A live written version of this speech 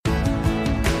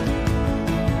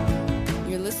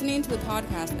the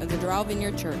podcast of the Doral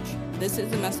Vineyard Church. This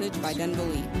is a message by Denville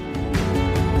Lee.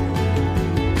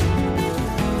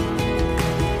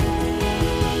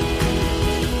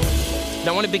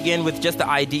 Now, I want to begin with just the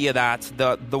idea that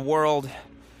the world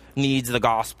needs the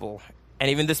gospel. And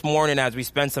even this morning, as we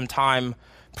spend some time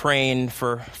praying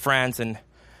for France and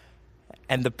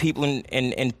the people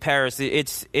in Paris,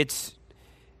 it's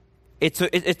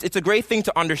a great thing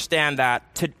to understand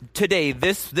that today,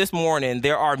 this morning,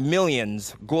 there are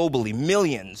millions, globally,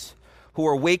 millions, who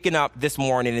are waking up this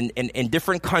morning in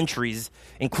different countries,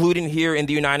 including here in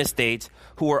the United States,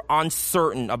 who are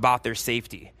uncertain about their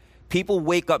safety. People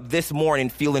wake up this morning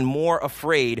feeling more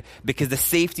afraid because the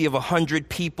safety of 100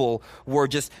 people were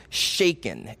just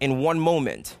shaken in one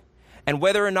moment. And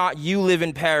whether or not you live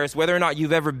in Paris, whether or not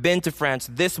you've ever been to France,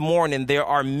 this morning there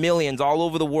are millions all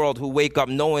over the world who wake up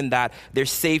knowing that their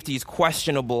safety is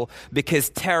questionable because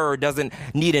terror doesn't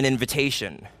need an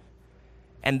invitation.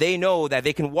 And they know that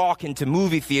they can walk into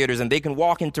movie theaters and they can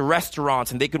walk into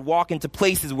restaurants and they could walk into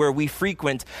places where we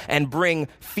frequent and bring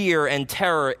fear and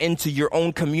terror into your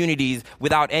own communities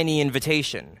without any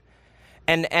invitation.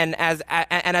 And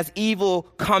as evil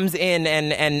comes in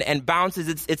and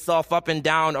bounces itself up and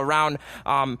down around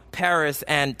Paris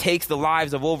and takes the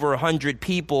lives of over 100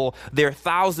 people, there are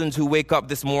thousands who wake up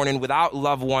this morning without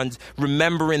loved ones,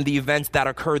 remembering the events that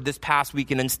occurred this past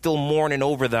weekend and still mourning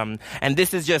over them. And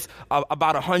this is just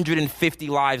about 150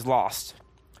 lives lost,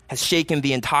 has shaken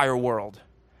the entire world.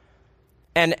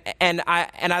 And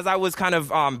as I was kind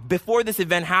of, before this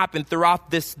event happened,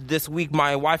 throughout this week,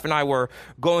 my wife and I were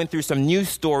going through some news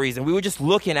stories, and we were just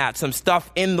looking at some stuff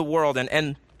in the world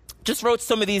and just wrote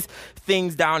some of these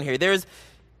things down here.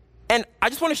 And I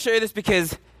just want to share this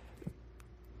because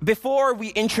before we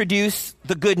introduce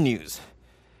the good news,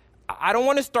 I don't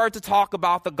want to start to talk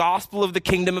about the gospel of the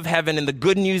kingdom of heaven and the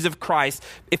good news of Christ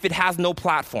if it has no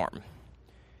platform.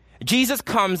 Jesus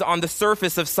comes on the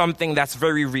surface of something that's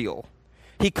very real.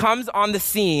 He comes on the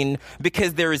scene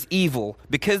because there is evil,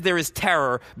 because there is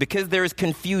terror, because there is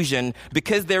confusion,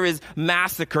 because there is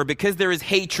massacre, because there is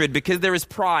hatred, because there is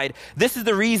pride. This is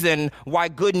the reason why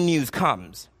good news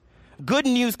comes. Good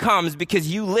news comes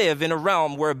because you live in a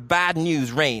realm where bad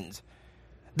news reigns.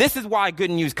 This is why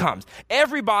good news comes.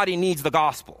 Everybody needs the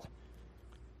gospel.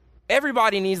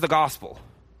 Everybody needs the gospel.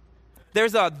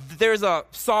 There's a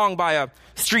song by a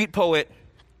street poet,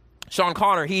 Sean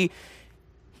Conner. He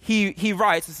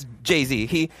writes, this is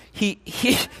Jay-Z,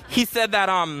 he said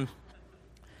that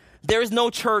there is no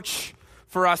church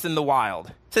for us in the wild.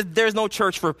 He says there's no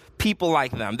church for people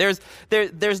like them. There's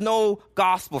no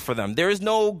gospel for them. There is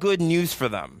no good news for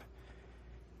them.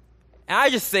 And I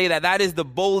just say that is the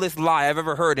boldest lie I've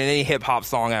ever heard in any hip-hop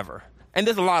song ever. And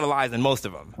there's a lot of lies in most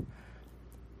of them.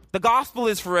 The gospel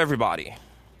is for everybody,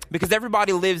 because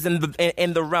everybody lives in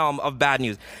the realm of bad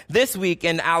news. This week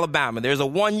in Alabama, there's a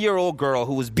 1-year-old girl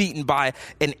who was beaten by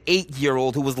an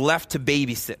 8-year-old who was left to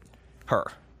babysit her.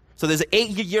 So there's an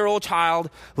 8-year-old child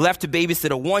left to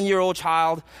babysit a 1-year-old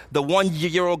child. The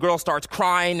 1-year-old girl starts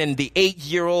crying, and the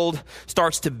 8-year-old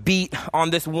starts to beat on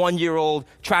this 1-year-old,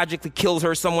 tragically kills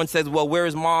her. Someone says, well,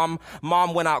 where's mom?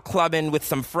 Mom went out clubbing with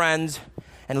some friends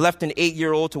and left an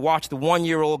 8-year-old to watch the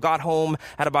 1-year-old, got home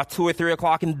at about 2 or 3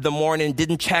 o'clock in the morning,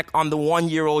 didn't check on the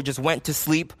 1-year-old, just went to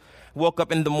sleep, woke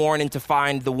up in the morning to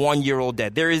find the 1-year-old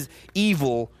dead. There is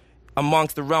evil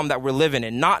amongst the realm that we're living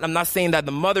in. I'm not saying that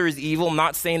the mother is evil. I'm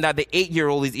not saying that the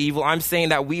 8-year-old is evil. I'm saying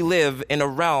that we live in a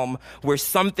realm where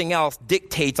something else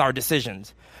dictates our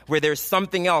decisions, where there's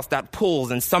something else that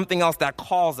pulls and something else that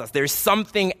calls us. There's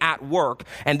something at work,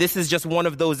 and this is just one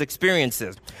of those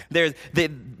experiences. They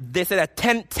say that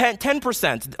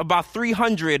 10%, about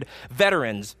 300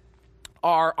 veterans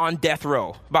are on death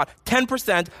row. About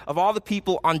 10% of all the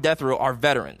people on death row are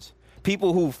veterans.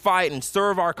 People who fight and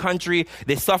serve our country.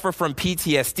 They suffer from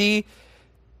PTSD.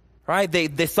 Right?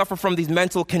 They suffer from these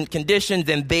mental conditions,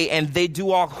 and they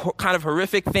do all kind of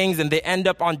horrific things, and they end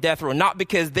up on death row, not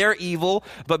because they're evil,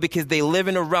 but because they live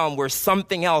in a realm where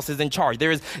something else is in charge.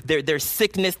 There's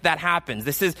sickness that happens.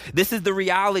 This is the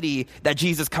reality that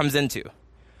Jesus comes into.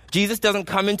 Jesus doesn't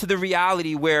come into the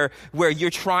reality where you're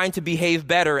trying to behave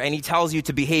better and he tells you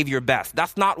to behave your best.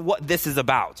 That's not what this is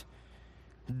about.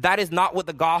 That is not what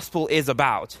the gospel is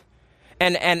about.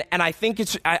 And I think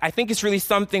it's really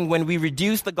something when we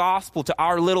reduce the gospel to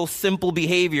our little simple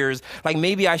behaviors, like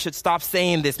maybe I should stop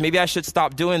saying this, maybe I should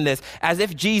stop doing this, as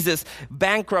if Jesus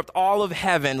bankrupt all of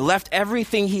heaven, left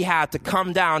everything he had to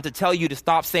come down to tell you to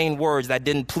stop saying words that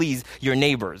didn't please your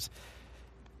neighbors.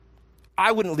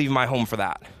 I wouldn't leave my home for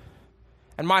that.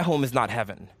 And my home is not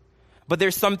heaven. But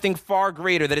there's something far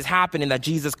greater that is happening that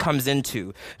Jesus comes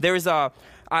into.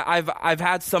 I've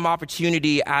had some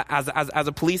opportunity as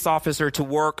a police officer to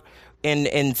work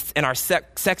in our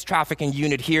sex trafficking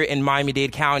unit here in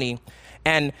Miami-Dade County.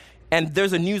 And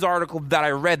there's a news article that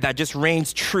I read that just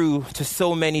reigns true to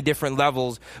so many different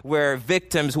levels, where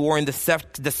victims who are in the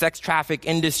sex traffic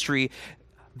industry,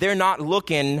 they're not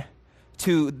looking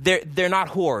to, they're not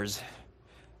whores.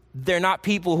 They're not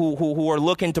people who are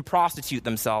looking to prostitute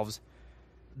themselves.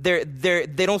 They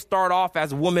don't start off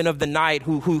as women of the night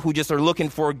who just are looking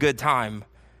for a good time.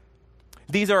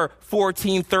 These are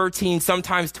 14, 13,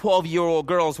 sometimes 12-year-old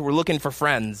girls who are looking for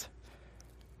friends.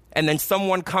 And then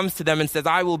someone comes to them and says,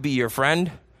 I will be your friend,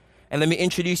 and let me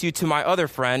introduce you to my other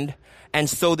friend. And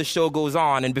so the show goes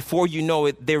on. And before you know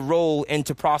it, they roll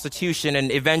into prostitution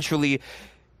and eventually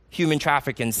human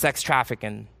trafficking, sex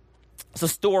trafficking. It's a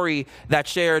story that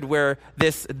shared where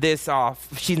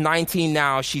she's 19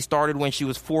 now. She started when she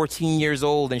was 14 years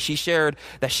old, and she shared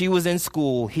that she was in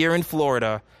school here in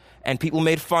Florida, and people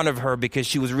made fun of her because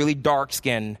she was really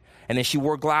dark-skinned. And then she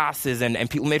wore glasses, and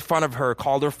people made fun of her,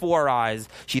 called her Four Eyes.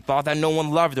 She thought that no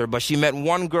one loved her, but she met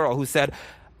one girl who said,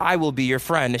 I will be your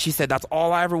friend. And she said, that's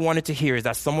all I ever wanted to hear, is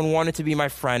that someone wanted to be my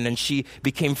friend. And she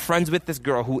became friends with this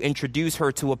girl who introduced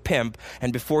her to a pimp.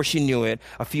 And before she knew it,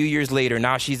 a few years later,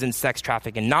 now she's in sex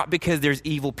trafficking. Not because there's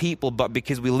evil people, but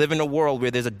because we live in a world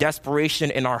where there's a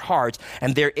desperation in our hearts,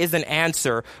 and there is an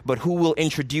answer, but who will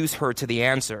introduce her to the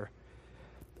answer?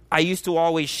 I used to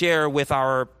always share with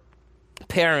our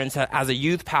parents as a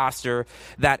youth pastor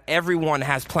that everyone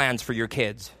has plans for your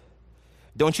kids.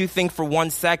 Don't you think for one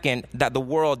second that the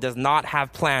world does not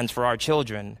have plans for our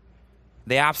children.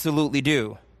 They absolutely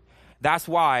do. That's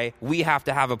why we have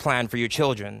to have a plan for your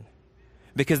children,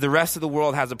 because the rest of the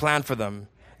world has a plan for them.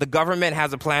 The government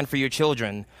has a plan for your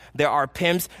children. There are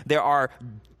pimps, there are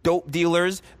dope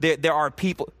dealers, there are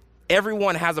people.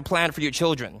 Everyone has a plan for your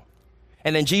children.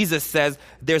 And then Jesus says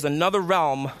there's another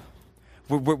realm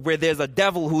where there's a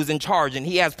devil who's in charge, and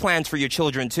he has plans for your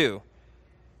children too.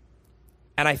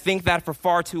 And I think that for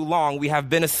far too long, we have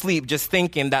been asleep just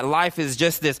thinking that life is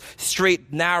just this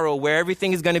straight narrow where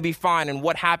everything is going to be fine and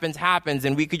what happens, happens.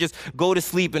 And we could just go to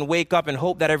sleep and wake up and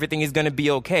hope that everything is going to be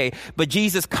okay. But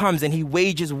Jesus comes and he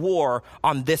wages war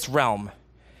on this realm.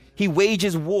 He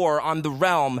wages war on the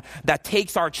realm that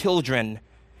takes our children,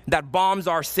 that bombs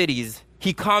our cities.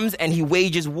 He comes and he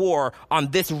wages war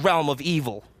on this realm of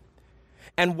evil.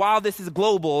 And while this is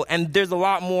global, and there's a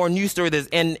lot more news stories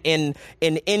in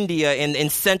India, in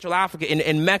Central Africa,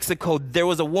 in Mexico, there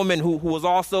was a woman who was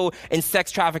also in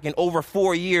sex trafficking over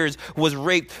 4 years, was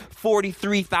raped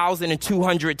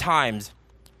 43,200 times.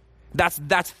 That's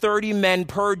 30 men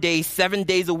per day, 7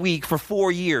 days a week for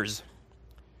 4 years.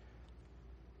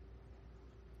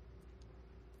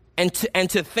 And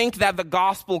to think that the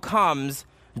gospel comes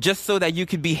just so that you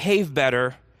could behave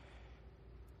better.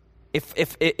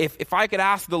 If I could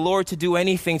ask the Lord to do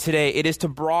anything today, it is to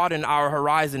broaden our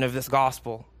horizon of this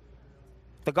gospel.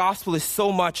 The gospel is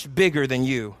so much bigger than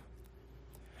you.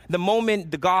 The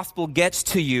moment the gospel gets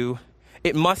to you,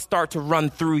 it must start to run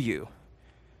through you.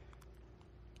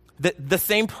 The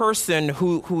same person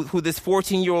who this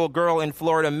 14-year-old girl in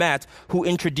Florida met, who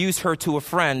introduced her to a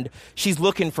friend, she's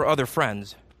looking for other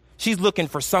friends. She's looking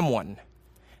for someone.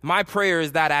 My prayer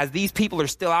is that as these people are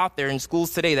still out there in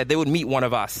schools today, that they would meet one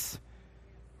of us.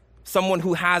 Someone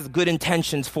who has good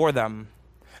intentions for them.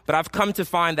 But I've come to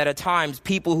find that at times,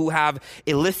 people who have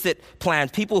illicit plans,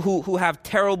 people who have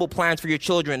terrible plans for your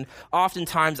children,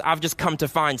 oftentimes I've just come to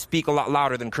find speak a lot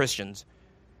louder than Christians.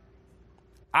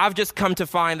 I've just come to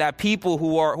find that people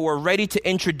who are ready to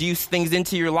introduce things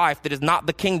into your life that is not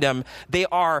the kingdom, they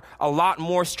are a lot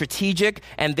more strategic,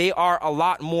 and they are a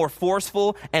lot more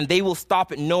forceful, and they will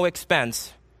stop at no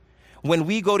expense. When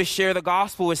we go to share the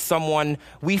gospel with someone,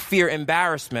 we fear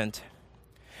embarrassment.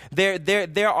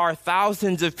 There are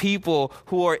thousands of people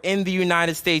who are in the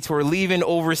United States who are leaving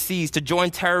overseas to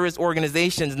join terrorist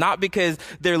organizations, not because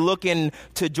they're looking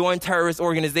to join terrorist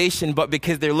organization, but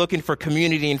because they're looking for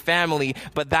community and family.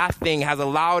 But that thing has a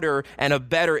louder and a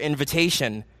better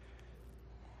invitation.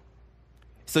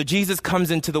 So Jesus comes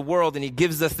into the world and he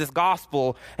gives us this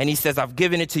gospel and he says, I've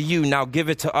given it to you, now give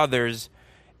it to others.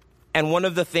 And one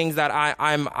of the things that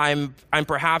I'm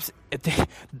perhaps the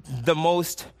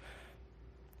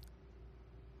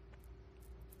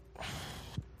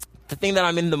thing that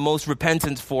I'm in the most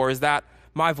repentance for is that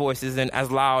my voice isn't as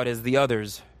loud as the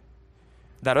others.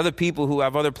 That other people who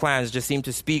have other plans just seem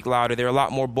to speak louder. They're a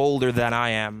lot more bolder than I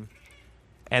am.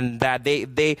 And that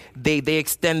they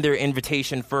extend their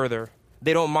invitation further.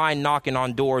 They don't mind knocking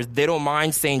on doors. They don't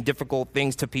mind saying difficult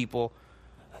things to people.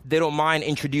 they don't mind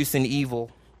introducing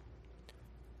evil.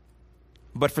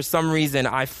 But for some reason,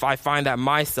 I find that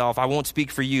myself, I won't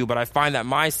speak for you, but I find that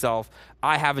myself,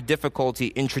 I have a difficulty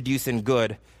introducing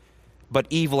good. But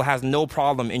evil has no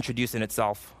problem introducing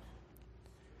itself.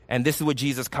 And this is what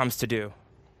Jesus comes to do.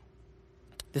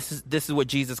 This is what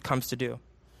Jesus comes to do.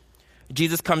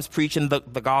 Jesus comes preaching the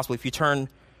gospel. If you turn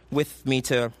with me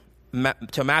to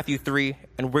Matthew 3,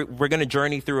 and we're going to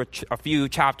journey through a few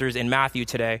chapters in Matthew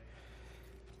today.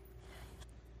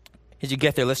 As you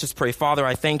get there, let's just pray. Father,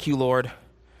 I thank you, Lord,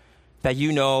 that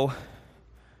you know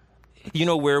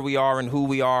where we are and who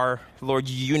we are. Lord,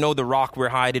 you know the rock we're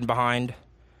hiding behind.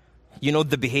 You know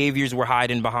the behaviors we're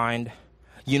hiding behind.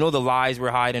 You know the lies we're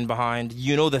hiding behind.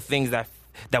 You know the things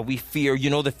that we fear.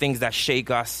 You know the things that shake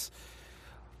us.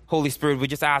 Holy Spirit, we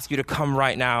just ask you to come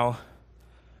right now.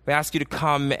 We ask you to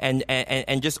come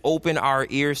and just open our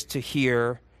ears to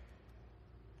hear.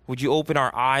 Would you open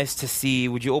our eyes to see?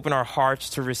 Would you open our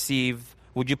hearts to receive?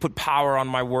 Would you put power on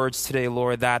my words today,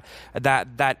 Lord, that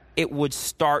it would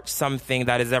start something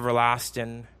that is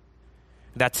everlasting?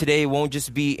 That today won't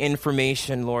just be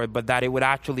information, Lord, but that it would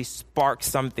actually spark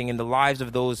something in the lives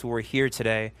of those who are here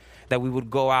today, that we would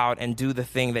go out and do the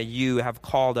thing that you have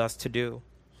called us to do.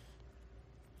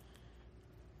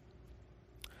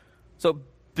 So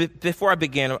before I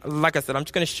begin, like I said, I'm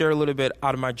just going to share a little bit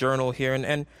out of my journal here. And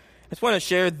I just want to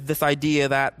share this idea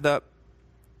that the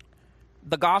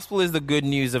gospel is the good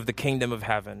news of the kingdom of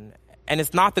heaven. And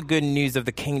it's not the good news of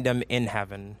the kingdom in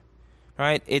heaven.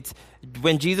 Right? It's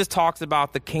when Jesus talks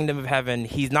about the kingdom of heaven,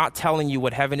 he's not telling you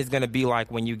what heaven is going to be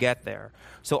like when you get there.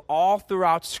 So all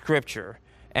throughout Scripture,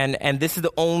 and this is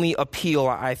the only appeal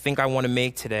I think I want to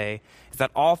make today, is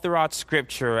that all throughout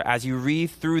Scripture, as you read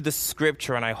through the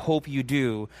Scripture, and I hope you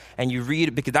do, and you read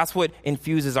it, because that's what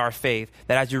infuses our faith,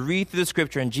 that as you read through the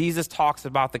Scripture and Jesus talks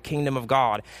about the kingdom of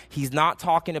God, he's not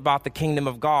talking about the kingdom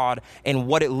of God and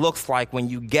what it looks like when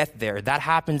you get there. That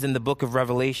happens in the book of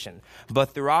Revelation.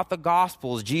 But throughout the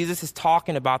Gospels, Jesus is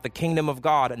talking about the kingdom of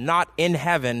God, not in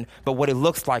heaven, but what it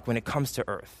looks like when it comes to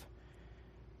earth.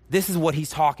 This is what he's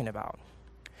talking about.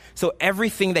 So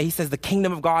everything that he says the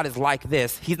kingdom of God is like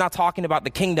this, he's not talking about the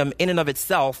kingdom in and of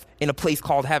itself in a place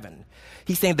called heaven.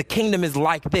 He's saying the kingdom is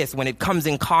like this when it comes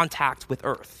in contact with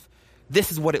earth. This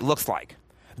is what it looks like.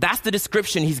 That's the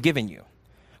description he's given you.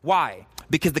 Why?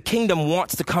 Because the kingdom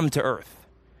wants to come to earth.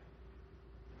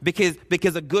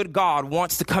 Because a good God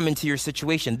wants to come into your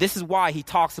situation. This is why he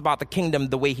talks about the kingdom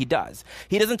the way he does.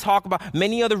 He doesn't talk about,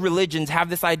 many other religions have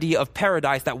this idea of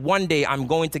paradise that one day I'm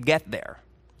going to get there.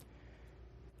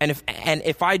 And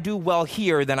if I do well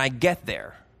here, then I get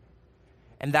there.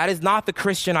 And that is not the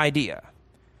Christian idea.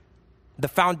 The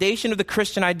foundation of the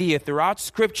Christian idea throughout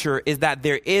Scripture is that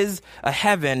there is a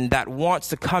heaven that wants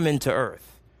to come into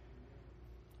earth.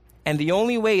 And the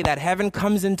only way that heaven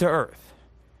comes into earth,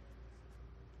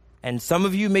 and some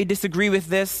of you may disagree with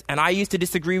this, and I used to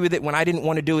disagree with it when I didn't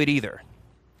want to do it either.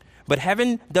 But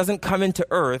heaven doesn't come into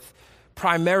earth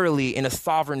primarily in a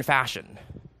sovereign fashion.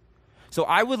 So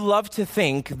I would love to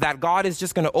think that God is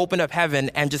just going to open up heaven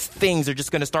and just things are just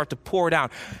going to start to pour down.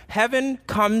 Heaven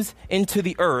comes into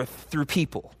the earth through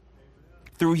people,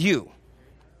 through you.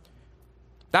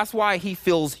 That's why he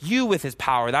fills you with his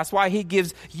power. That's why he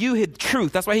gives you his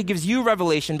truth. That's why he gives you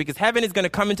revelation, because heaven is going to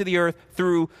come into the earth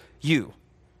through you.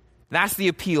 That's the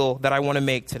appeal that I want to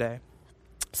make today.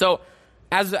 So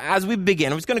as we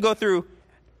begin, I'm just going to go through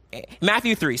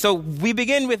Matthew 3. So we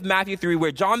begin with Matthew 3,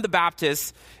 where John the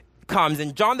Baptist comes,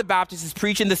 and John the Baptist is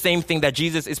preaching the same thing that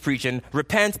Jesus is preaching.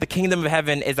 Repent, the kingdom of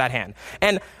heaven is at hand.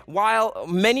 And while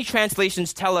many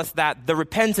translations tell us that the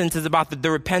repentance is about the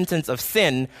repentance of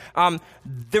sin,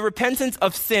 the repentance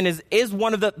of sin is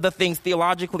one of the things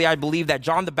theologically I believe that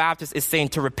John the Baptist is saying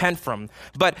to repent from.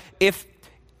 But if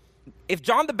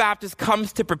John the Baptist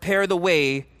comes to prepare the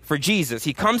way for Jesus,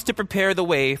 he comes to prepare the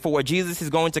way for what Jesus is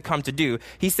going to come to do.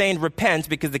 He's saying repent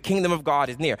because the kingdom of God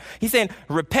is near. He's saying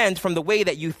repent from the way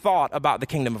that you thought about the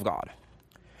kingdom of God.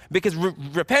 Because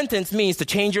repentance means to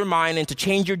change your mind and to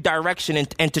change your direction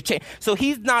and to change. So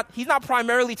he's not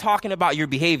primarily talking about your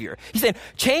behavior. He's saying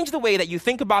change the way that you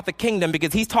think about the kingdom,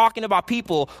 because he's talking about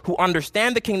people who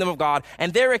understand the kingdom of God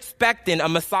and they're expecting a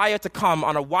Messiah to come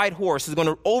on a white horse who's going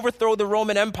to overthrow the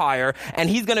Roman Empire and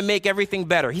he's going to make everything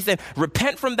better. He said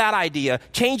repent from that idea,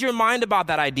 change your mind about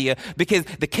that idea, because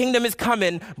the kingdom is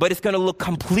coming, but it's going to look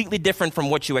completely different from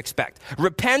what you expect.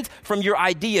 Repent from your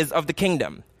ideas of the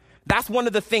kingdom. That's one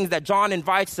of the things that John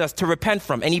invites us to repent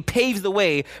from, and he paves the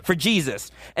way for Jesus.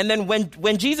 And then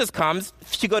when Jesus comes,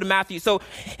 you go to Matthew. So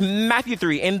Matthew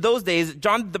 3, in those days,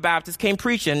 John the Baptist came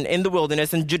preaching in the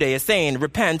wilderness in Judea, saying,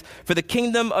 repent, for the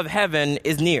kingdom of heaven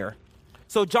is near.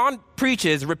 So John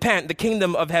preaches, repent, the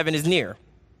kingdom of heaven is near.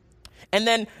 And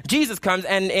then Jesus comes,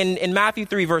 and in Matthew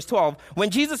 3, verse 12,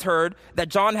 when Jesus heard that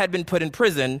John had been put in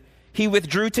prison, he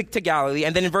withdrew to Galilee.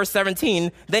 And then in verse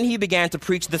 17, then he began to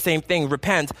preach the same thing,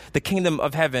 repent, the kingdom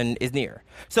of heaven is near.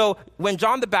 So when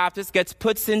John the Baptist gets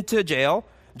put into jail,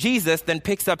 Jesus then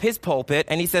picks up his pulpit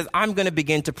and he says, I'm going to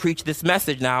begin to preach this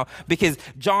message now because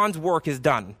John's work is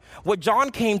done. What John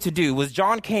came to do was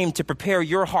John came to prepare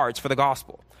your hearts for the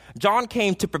gospel. John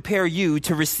came to prepare you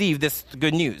to receive this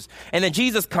good news. And then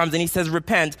Jesus comes and he says,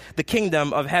 repent, the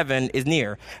kingdom of heaven is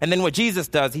near. And then what Jesus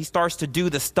does, he starts to do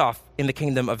the stuff in the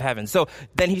kingdom of heaven. So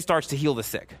then he starts to heal the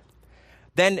sick.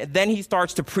 Then he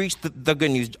starts to preach the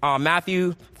good news.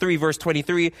 Matthew 3, verse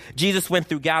 23, Jesus went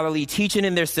through Galilee, teaching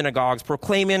in their synagogues,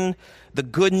 proclaiming the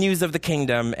good news of the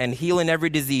kingdom and healing every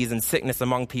disease and sickness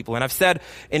among people. And I've said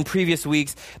in previous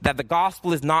weeks that the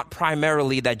gospel is not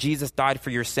primarily that Jesus died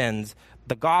for your sins.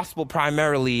 The gospel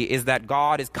primarily is that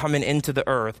God is coming into the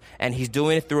earth and he's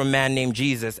doing it through a man named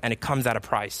Jesus, and it comes at a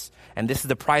price. And this is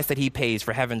the price that he pays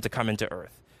for heaven to come into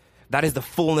earth. That is the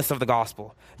fullness of the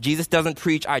gospel. Jesus doesn't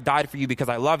preach, I died for you because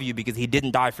I love you, because he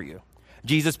didn't die for you.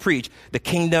 Jesus preached, the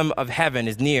kingdom of heaven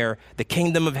is near. The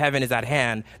kingdom of heaven is at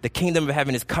hand. The kingdom of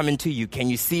heaven is coming to you. Can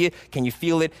you see it? Can you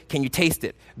feel it? Can you taste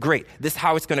it? Great. This is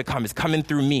how it's going to come. It's coming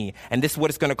through me. And this is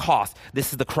what it's going to cost.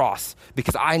 This is the cross.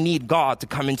 Because I need God to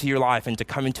come into your life and to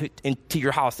come into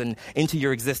your house and into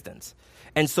your existence.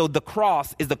 And so the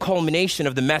cross is the culmination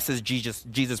of the message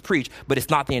Jesus preached, but it's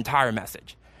not the entire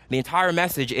message. The entire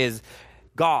message is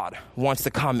God wants to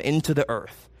come into the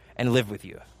earth and live with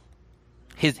you.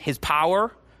 His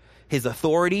power, his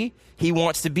authority, he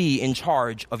wants to be in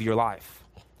charge of your life.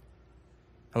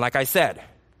 And like I said,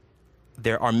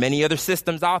 there are many other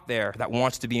systems out there that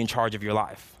wants to be in charge of your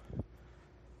life.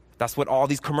 That's what all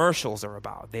these commercials are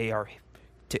about. They are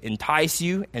to entice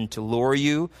you and to lure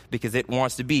you because it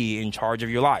wants to be in charge of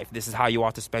your life. This is how you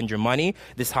ought to spend your money.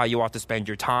 This is how you ought to spend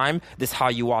your time. This is how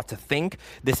you ought to think.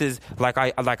 This is, like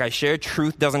I shared,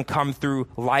 truth doesn't come through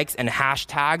likes and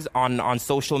hashtags on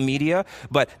social media,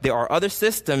 but there are other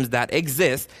systems that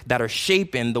exist that are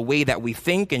shaping the way that we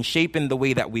think and shaping the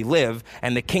way that we live.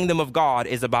 And the kingdom of God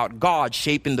is about God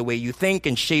shaping the way you think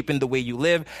and shaping the way you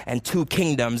live. And two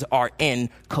kingdoms are in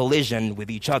collision with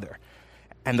each other.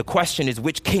 And the question is,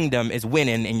 which kingdom is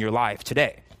winning in your life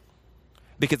today?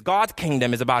 Because God's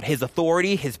kingdom is about his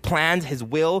authority, his plans, his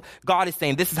will. God is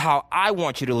saying, this is how I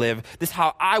want you to live. This is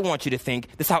how I want you to think.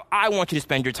 This is how I want you to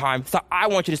spend your time. This is how I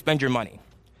want you to spend your money.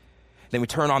 Then we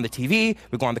turn on the TV,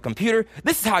 we go on the computer.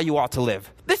 This is how you ought to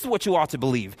live. This is what you ought to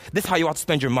believe. This is how you ought to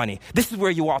spend your money. This is where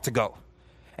you ought to go.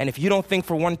 And if you don't think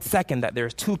for 1 second that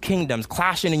there's two kingdoms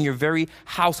clashing in your very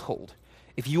household,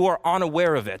 if you are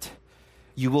unaware of it,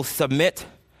 you will submit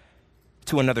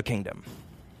to another kingdom.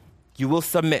 You will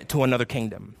submit to another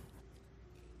kingdom.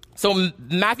 So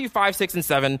Matthew 5, 6, and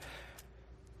 7,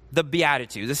 the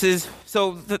Beatitudes.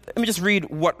 Let me just read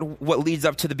what leads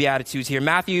up to the Beatitudes here.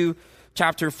 Matthew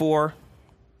chapter 4,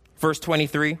 verse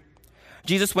 23.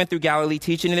 Jesus went through Galilee,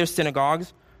 teaching in their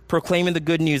synagogues, proclaiming the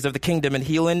good news of the kingdom and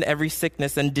healing every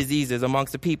sickness and diseases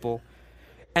amongst the people.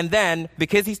 And then,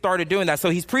 because he started doing that, so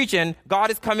he's preaching,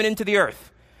 God is coming into the earth.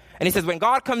 And he says, when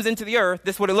God comes into the earth,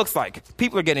 this is what it looks like.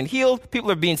 People are getting healed.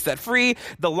 People are being set free.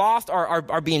 The lost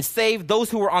are being saved. Those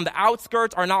who are on the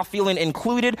outskirts are now feeling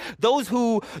included. Those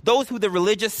who the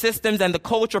religious systems and the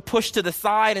culture pushed to the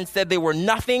side and said they were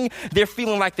nothing, they're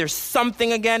feeling like there's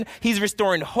something again. He's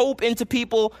restoring hope into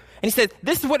people. And he says,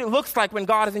 this is what it looks like when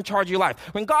God is in charge of your life.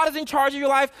 When God is in charge of your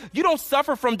life, you don't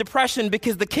suffer from depression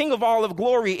because the King of all of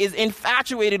glory is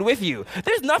infatuated with you.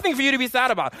 There's nothing for you to be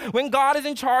sad about. When God is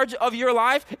in charge of your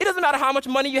life, it doesn't matter how much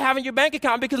money you have in your bank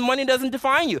account because money doesn't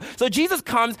define you. So Jesus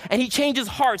comes and he changes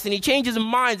hearts and he changes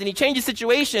minds and he changes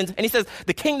situations. And he says,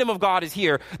 the kingdom of God is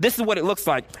here. This is what it looks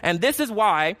like. And this is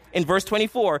why, in verse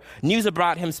 24, news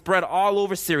about him spread all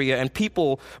over Syria, and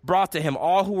people brought to him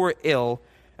all who were ill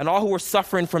and all who were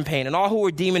suffering from pain, and all who were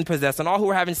demon-possessed, and all who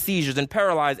were having seizures and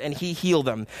paralyzed, and he healed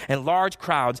them. And large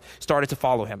crowds started to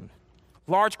follow him.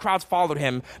 Large crowds followed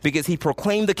him because he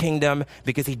proclaimed the kingdom,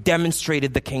 because he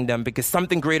demonstrated the kingdom, because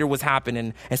something greater was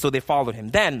happening, and so they followed him.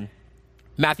 Then,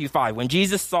 Matthew 5, when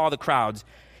Jesus saw the crowds,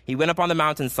 he went up on the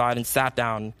mountainside and sat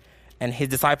down, and his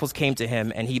disciples came to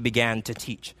him, and he began to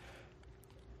teach.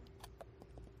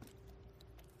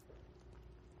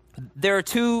 There are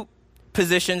two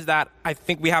positions that I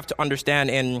think we have to understand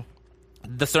in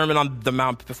the Sermon on the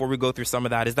Mount before we go through some of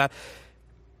that, is that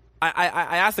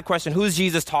I asked the question, who's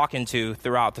Jesus talking to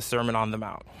throughout the Sermon on the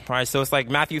Mount? Right? So it's like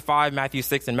Matthew 5, Matthew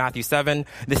 6, and Matthew 7.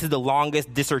 This is the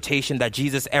longest dissertation that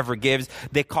Jesus ever gives.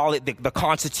 They call it the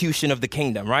constitution of the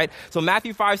kingdom, right? So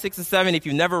Matthew 5, 6, and 7, if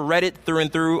you've never read it through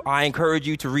and through, I encourage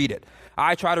you to read it.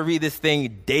 I try to read this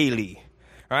thing daily.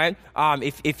 Right?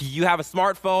 If you have a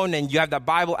smartphone and you have that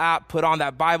Bible app, put on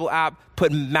that Bible app,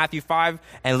 put Matthew 5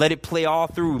 and let it play all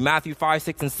through Matthew 5,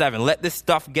 6, and 7. Let this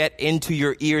stuff get into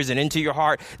your ears and into your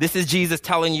heart. This is Jesus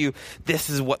telling you this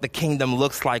is what the kingdom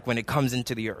looks like when it comes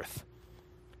into the earth.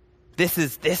 This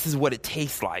is what it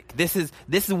tastes like. This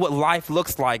is what life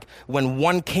looks like when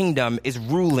one kingdom is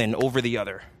ruling over the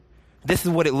other. This is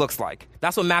what it looks like.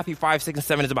 That's what Matthew 5, 6, and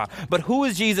 7 is about. But who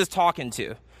is Jesus talking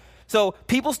to? So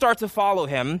people start to follow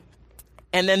him,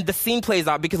 and then the scene plays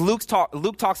out because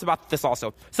Luke talks about this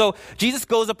also. So Jesus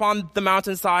goes up on the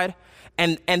mountainside,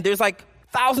 and there's like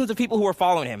thousands of people who are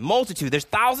following him, multitude. There's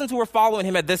thousands who are following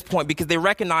him at this point because they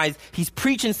recognize he's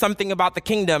preaching something about the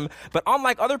kingdom, but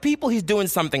unlike other people, he's doing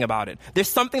something about it. There's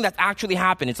something that's actually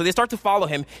happening. So they start to follow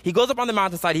him. He goes up on the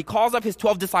mountainside. He calls up his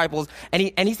 12 disciples, and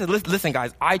he says, listen,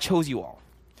 guys, I chose you all.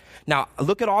 Now,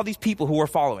 look at all these people who are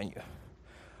following you.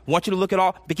 I want you to look at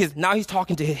all, because now he's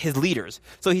talking to his leaders.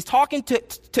 So he's talking to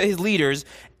his leaders,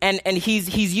 and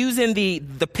he's using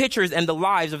the pictures and the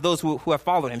lives of those who have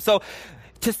followed him. So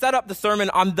to set up the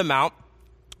Sermon on the Mount,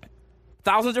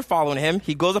 thousands are following him.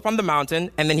 He goes up on the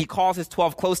mountain, and then he calls his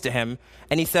 12 close to him,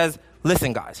 and he says,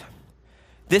 listen, guys,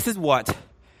 this is what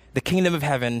the kingdom of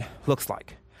heaven looks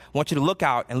like. I want you to look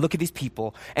out and look at these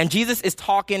people. And Jesus is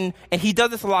talking, and he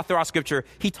does this a lot throughout Scripture.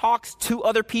 He talks to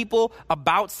other people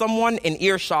about someone in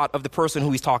earshot of the person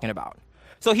who he's talking about.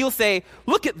 So he'll say,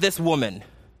 look at this woman.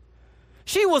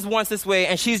 She was once this way,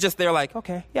 and she's just there like,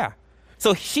 okay, yeah.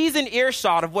 So she's in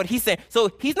earshot of what he's saying.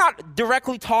 So he's not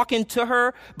directly talking to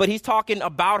her, but he's talking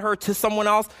about her to someone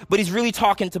else, but he's really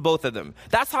talking to both of them.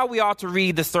 That's how we ought to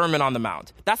read the Sermon on the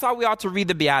Mount. That's how we ought to read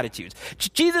the Beatitudes.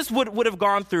 Jesus would have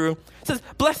gone through, says,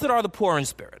 blessed are the poor in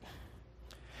spirit.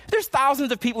 There's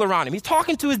thousands of people around him. He's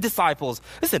talking to his disciples.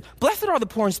 Listen, blessed are the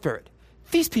poor in spirit.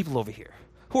 These people over here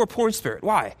who are poor in spirit.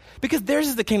 Why? Because theirs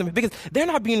is the kingdom. Because they're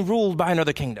not being ruled by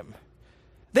another kingdom.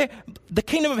 The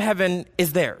kingdom of heaven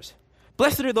is theirs.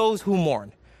 Blessed are those who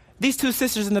mourn. These two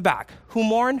sisters in the back, who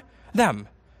mourn, them.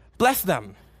 Bless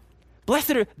them.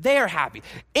 They are happy.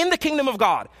 In the kingdom of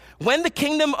God, when the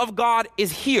kingdom of God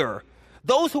is here,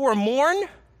 those who are mourn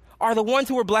are the ones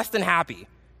who are blessed and happy.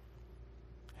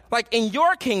 Like in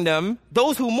your kingdom,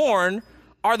 those who mourn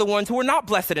are the ones who are not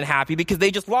blessed and happy because they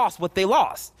just lost what they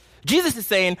lost. Jesus is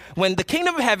saying when the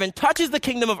kingdom of heaven touches the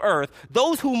kingdom of earth,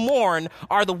 those who mourn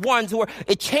are the ones who are,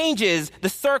 it changes the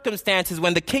circumstances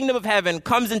when the kingdom of heaven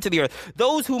comes into the earth.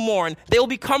 Those who mourn, they will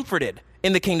be comforted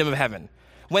in the kingdom of heaven.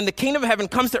 When the kingdom of heaven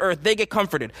comes to earth, they get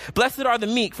comforted. Blessed are the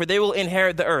meek, for they will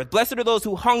inherit the earth. Blessed are those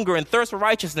who hunger and thirst for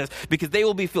righteousness, because they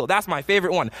will be filled. That's my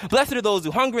favorite one. Blessed are those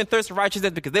who hunger and thirst for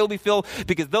righteousness, because they will be filled.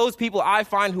 Because those people I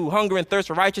find who hunger and thirst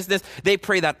for righteousness, they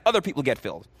pray that other people get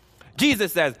filled.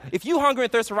 Jesus says, if you hunger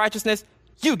and thirst for righteousness,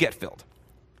 you get filled.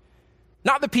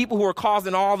 Not the people who are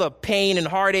causing all the pain and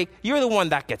heartache. You're the one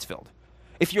that gets filled.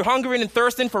 If you're hungering and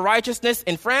thirsting for righteousness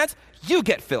in France, you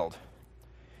get filled.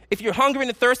 If you're hungering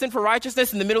and thirsting for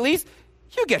righteousness in the Middle East,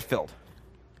 you get filled.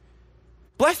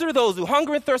 Blessed are those who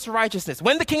hunger and thirst for righteousness.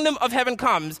 When the kingdom of heaven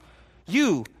comes,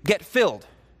 you get filled.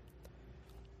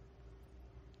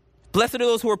 Blessed are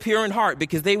those who are pure in heart,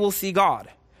 because they will see God.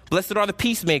 Blessed are the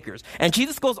peacemakers. And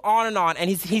Jesus goes on, and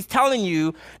he's telling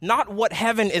you not what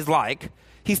heaven is like.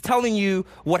 He's telling you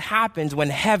what happens when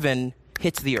heaven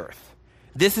hits the earth.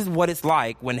 This is what it's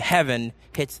like when heaven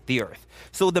hits the earth.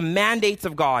 So the mandates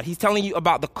of God, he's telling you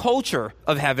about the culture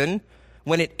of heaven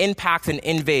when it impacts and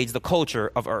invades the culture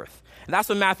of earth. And that's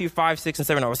what Matthew 5, 6, and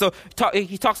 7 are. So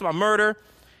he talks about murder.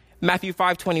 Matthew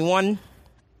 5:21.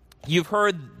 You've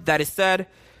heard that it said,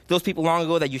 those people long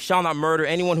ago, that you shall not murder.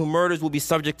 Anyone who murders will be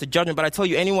subject to judgment. But I tell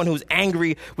you, anyone who's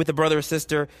angry with a brother or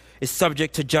sister is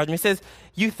subject to judgment. It says,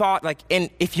 you thought,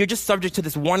 if you're just subject to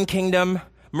this one kingdom,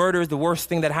 murder is the worst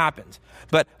thing that happens.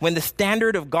 But when the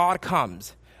standard of God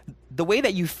comes, the way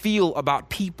that you feel about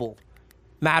people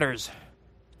matters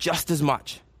just as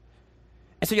much.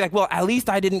 And so you're like, well, at least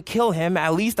I didn't kill him.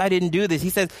 At least I didn't do this. He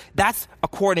says, that's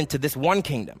according to this one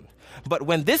kingdom. But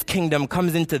when this kingdom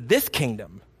comes into this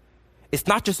kingdom, it's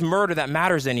not just murder that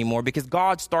matters anymore, because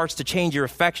God starts to change your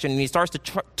affection, and he starts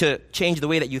to change the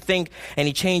way that you think, and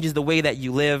he changes the way that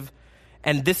you live.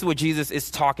 And this is what Jesus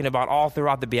is talking about all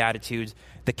throughout the Beatitudes,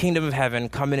 the kingdom of heaven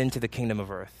coming into the kingdom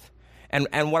of earth.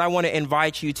 And what I want to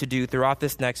invite you to do throughout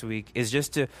this next week is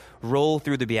just to roll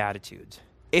through the Beatitudes.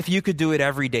 If you could do it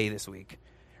every day this week,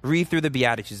 Read through the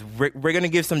Beatitudes. We're going to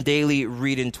give some daily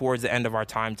reading towards the end of our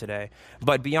time today.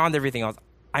 But beyond everything else,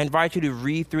 I invite you to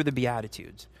read through the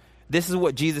Beatitudes. This is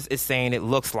what Jesus is saying it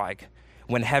looks like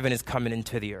when heaven is coming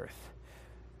into the earth.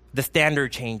 The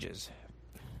standard changes.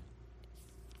 I'm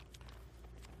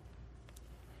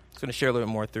just going to share a little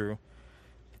bit more through.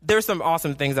 There's some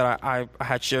awesome things that I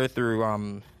had shared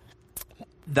through,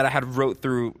 that I had wrote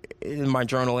through in my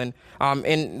journaling.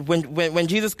 And when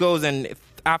Jesus goes and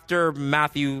after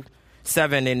Matthew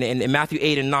 7 and in Matthew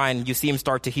 8 and 9, you see him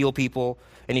start to heal people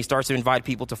and he starts to invite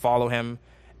people to follow him.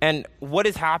 And what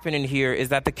is happening here is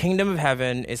that the kingdom of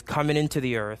heaven is coming into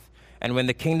the earth. And when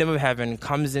the kingdom of heaven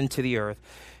comes into the earth,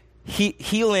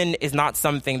 healing is not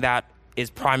something that is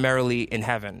primarily in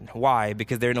heaven. Why?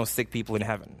 Because there are no sick people in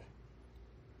heaven.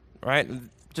 Right?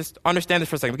 Just understand this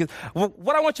for a second. Because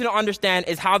what I want you to understand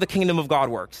is how the kingdom of God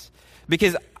works.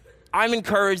 Because I'm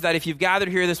encouraged that if you've gathered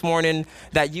here this morning,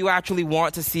 that you actually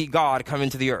want to see God come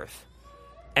into the earth.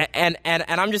 And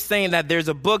I'm just saying that there's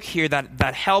a book here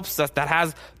that helps us, that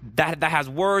has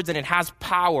words and it has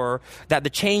power, that the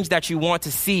change that you want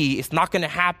to see is not going to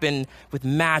happen with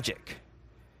magic.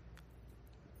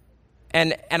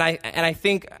 And I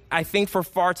think for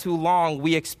far too long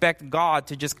we expect God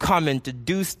to just come and to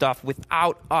do stuff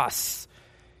without us.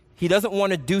 He doesn't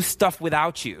want to do stuff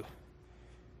without you.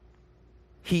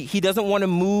 He doesn't want to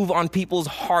move on people's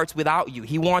hearts without you.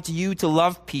 He wants you to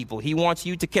love people. He wants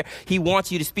you to care. He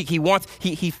wants you to speak.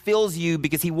 He fills you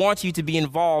because he wants you to be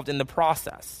involved in the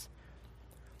process.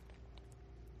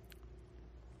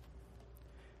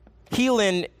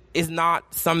 Healing is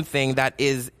not something that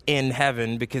is in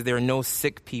heaven because there are no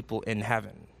sick people in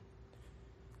heaven.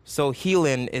 So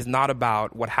healing is not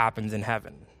about what happens in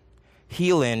heaven.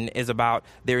 Healing is about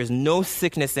there is no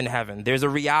sickness in heaven. There's a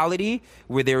reality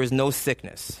where there is no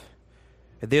sickness.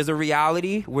 There's a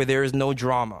reality where there is no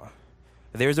drama.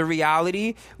 There's a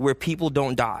reality where people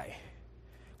don't die.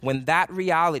 When that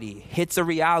reality hits a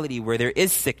reality where there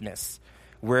is sickness,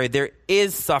 where there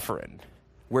is suffering,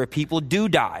 where people do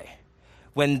die,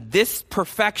 when this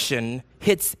perfection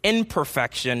hits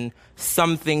imperfection,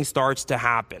 something starts to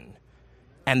happen.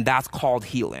 And that's called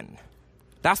healing.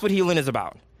 That's what healing is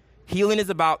about. Healing is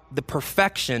about the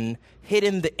perfection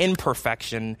hitting the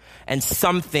imperfection, and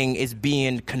something is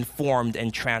being conformed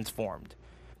and transformed.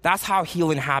 That's how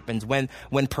healing happens, when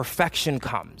perfection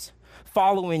comes.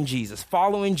 Following Jesus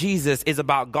is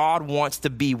about God wants to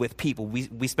be with people.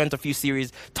 We spent a few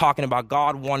series talking about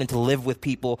God wanting to live with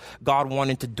people, God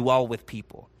wanting to dwell with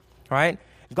people, right?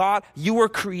 God, you were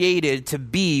created to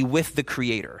be with the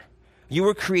Creator. You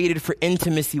were created for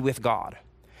intimacy with God.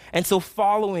 And so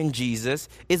following Jesus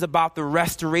is about the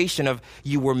restoration of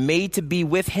you were made to be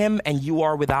with him and you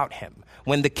are without him.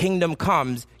 When the kingdom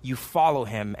comes, you follow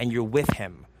him and you're with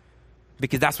him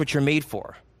because that's what you're made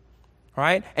for.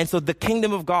 Right? And so the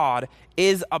kingdom of God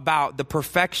is about the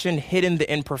perfection hidden the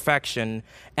imperfection.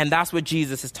 And that's what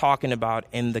Jesus is talking about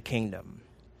in the kingdom.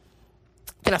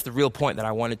 And that's the real point that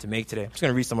I wanted to make today. I'm just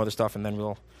going to read some other stuff and then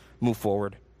we'll move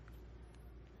forward.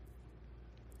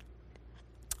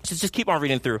 Just keep on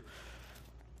reading through.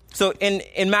 So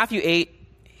in Matthew 8,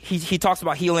 he talks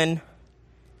about healing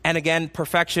and again,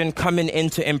 perfection coming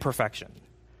into imperfection.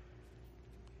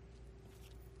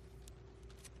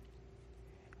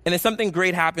 And then something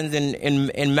great happens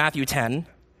in Matthew 10.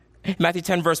 Matthew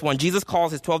 10 verse 1, Jesus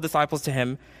calls his 12 disciples to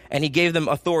him and he gave them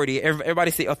authority.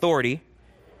 Everybody say authority.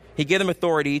 He gave them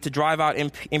authority to drive out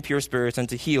impure spirits and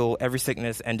to heal every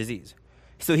sickness and disease.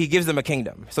 So he gives them a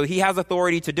kingdom. So he has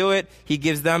authority to do it. He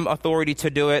gives them authority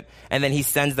to do it. And then he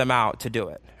sends them out to do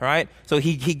it. Right? So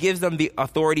he gives them the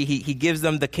authority. He gives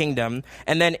them the kingdom.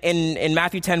 And then in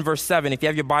Matthew 10 verse 7, if you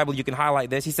have your Bible, you can highlight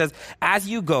this. He says, as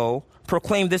you go,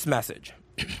 proclaim this message.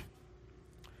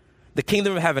 The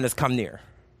kingdom of heaven has come near.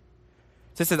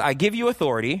 So it says, I give you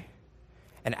authority.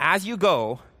 And as you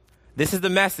go, this is the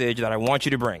message that I want you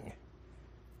to bring.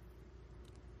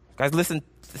 Guys, listen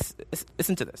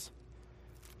to this.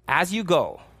 As you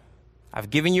go, I've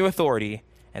given you authority,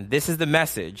 and this is the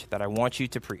message that I want you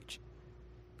to preach.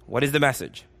 What is the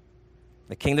message?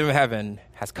 The kingdom of heaven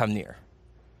has come near.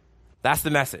 That's the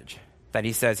message that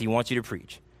he says he wants you to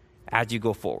preach as you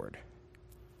go forward.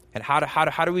 And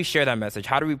how do we share that message?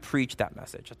 How do we preach that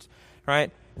message?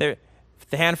 Right? The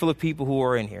handful of people who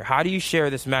are in here. How do you share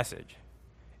this message?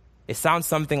 It sounds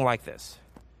something like this.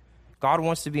 God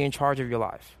wants to be in charge of your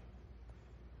life.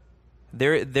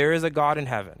 There is a God in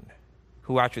heaven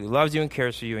who actually loves you and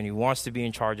cares for you, and he wants to be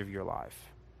in charge of your life.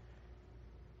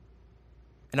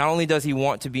 And not only does he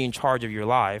want to be in charge of your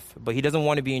life, but he doesn't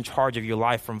want to be in charge of your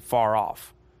life from far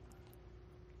off.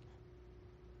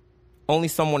 Only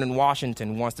someone in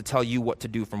Washington wants to tell you what to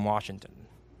do from Washington.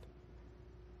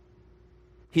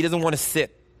 He doesn't want to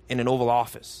sit in an Oval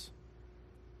Office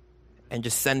and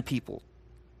just send people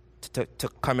to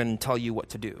come in and tell you what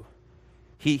to do.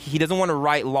 He doesn't want to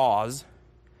write laws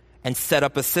and set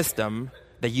up a system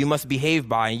that you must behave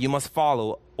by and you must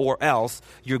follow, or else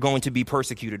you're going to be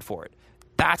persecuted for it.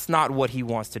 That's not what he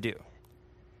wants to do.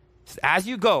 So as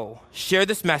you go, share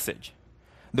this message.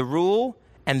 The rule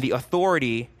and the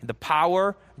authority, the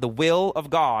power, the will of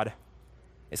God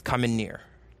is coming near.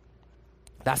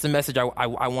 That's the message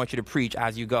I want you to preach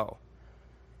as you go.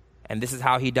 And this is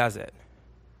how he does it.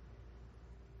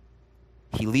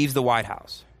 He leaves the White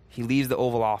House. He leaves the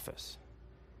Oval Office.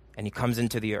 And he comes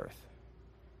into the earth.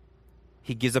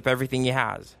 He gives up everything he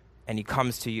has. And he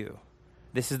comes to you.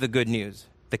 This is the good news.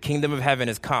 The kingdom of heaven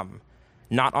has come.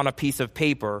 Not on a piece of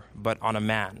paper, but on a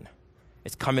man.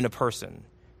 It's come in a person.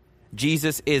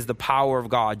 Jesus is the power of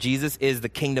God. Jesus is the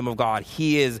kingdom of God.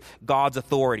 He is God's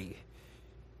authority.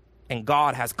 And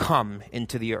God has come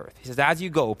into the earth. He says, as you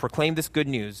go, proclaim this good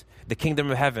news. The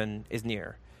kingdom of heaven is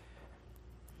near.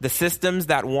 The systems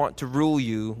that want to rule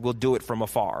you will do it from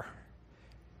afar.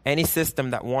 Any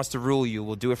system that wants to rule you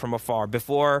will do it from afar.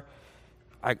 Before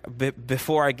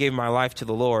I gave my life to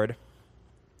the Lord,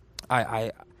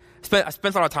 I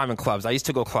spent a lot of time in clubs. I used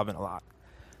to go clubbing a lot.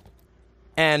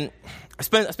 And I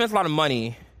spent a lot of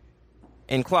money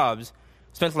in clubs,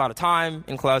 spent a lot of time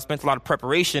in clubs, spent a lot of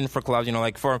preparation for clubs,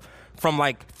 like from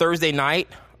like Thursday night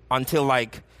until I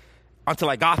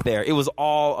got there. It was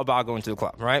all about going to the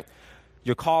club, right?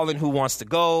 You're calling who wants to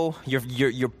go.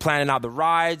 You're planning out the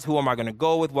rides. Who am I going to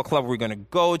go with? What club are we going to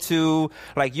go to?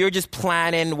 Like, you're just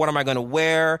planning, what am I going to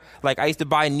wear? Like, I used to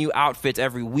buy new outfits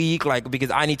every week, because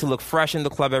I need to look fresh in the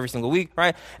club every single week,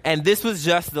 right? And this was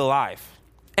just the life.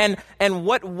 And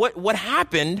what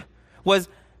happened was,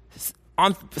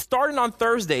 starting on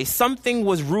Thursday, something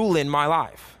was ruling my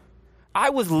life.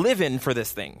 I was living for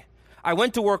this thing. I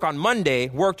went to work on Monday,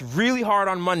 worked really hard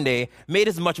on Monday, made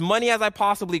as much money as I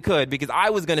possibly could because I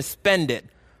was going to spend it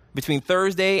between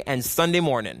Thursday and Sunday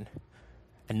morning.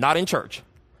 And not in church.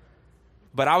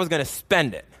 But I was going to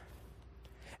spend it.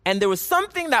 And there was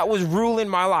something that was ruling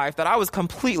my life that I was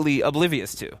completely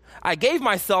oblivious to. I gave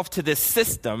myself to this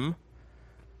system,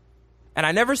 and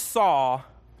I never saw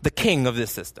the king of this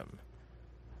system.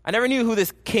 I never knew who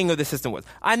this king of the system was.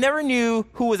 I never knew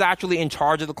who was actually in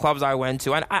charge of the clubs I went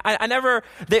to.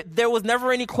 There was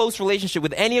never any close relationship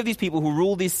with any of these people who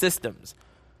ruled these systems.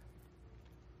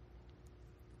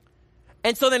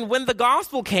 And so then when the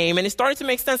gospel came and it started to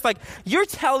make sense, like, you're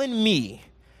telling me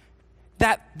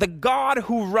that the God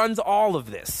who runs all of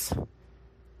this,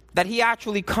 that he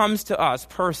actually comes to us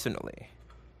personally.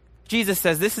 Jesus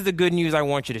says, this is the good news I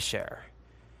want you to share,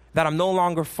 that I'm no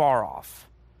longer far off.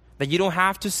 That you don't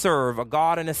have to serve a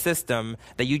God and a system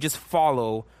that you just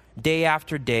follow day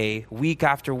after day, week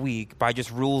after week by just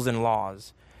rules and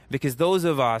laws. Because those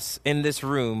of us in this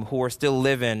room who are still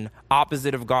living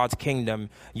opposite of God's kingdom,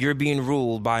 you're being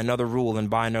ruled by another rule and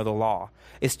by another law.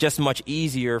 It's just much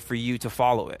easier for you to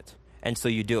follow it. And so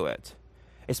you do it.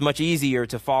 It's much easier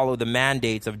to follow the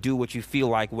mandates of do what you feel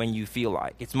like when you feel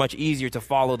like. It's much easier to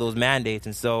follow those mandates,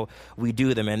 and so we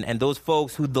do them. And those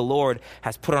folks who the Lord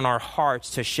has put on our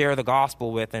hearts to share the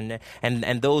gospel with and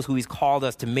those who he's called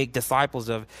us to make disciples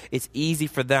of, it's easy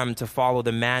for them to follow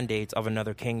the mandates of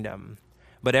another kingdom.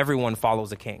 But everyone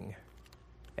follows a king.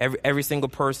 Every single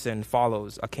person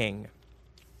follows a king.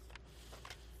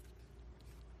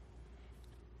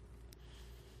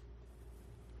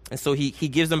 And so he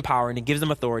gives them power and he gives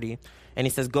them authority. And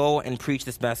he says, go and preach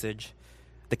this message.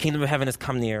 The kingdom of heaven has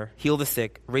come near. Heal the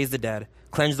sick, raise the dead,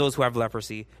 cleanse those who have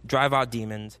leprosy, drive out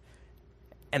demons.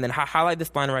 And then highlight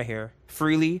this line right here.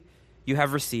 Freely you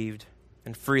have received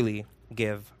and freely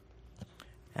give.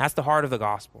 That's the heart of the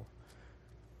gospel.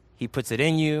 He puts it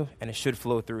in you and it should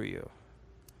flow through you.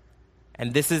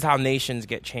 And this is how nations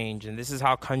get changed. And this is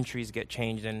how countries get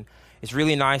changed. And it's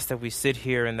really nice that we sit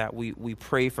here and that we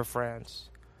pray for France.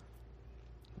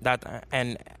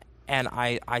 And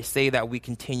I say that we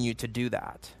continue to do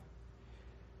that.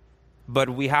 But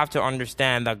we have to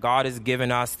understand that God has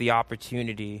given us the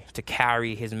opportunity to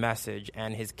carry his message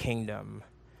and his kingdom,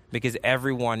 because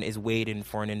everyone is waiting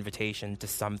for an invitation to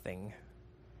something.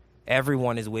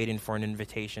 Everyone is waiting for an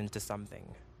invitation to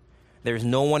something. There's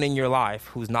no one in your life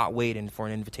who's not waiting for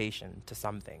an invitation to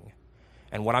something.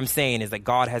 And what I'm saying is that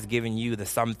God has given you the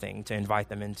something to invite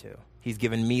them into. He's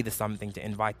given me the something to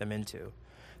invite them into.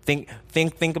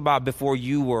 Think about before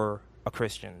you were a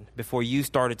Christian, before you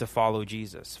started to follow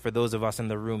Jesus, for those of us in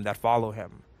the room that follow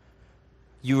him.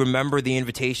 You remember the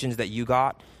invitations that you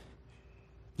got?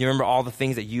 You remember all the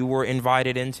things that you were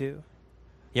invited into?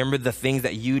 You remember the things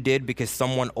that you did because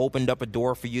someone opened up a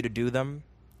door for you to do them?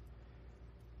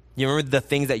 You remember the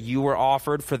things that you were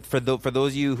offered for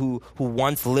those of you who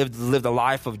once lived a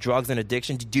life of drugs and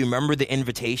addiction? Do you remember the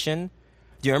invitation?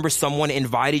 Do you remember someone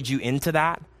invited you into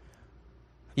that?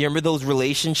 You remember those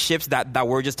relationships that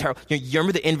were just terrible? You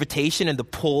remember the invitation and the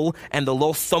pull and the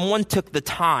lull? Someone took the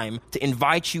time to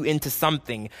invite you into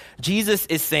something. Jesus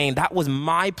is saying, that was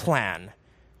my plan.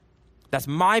 That's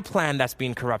my plan that's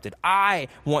being corrupted. I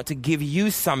want to give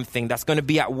you something that's going to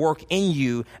be at work in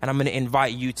you, and I'm going to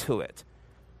invite you to it.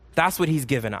 That's what he's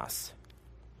given us.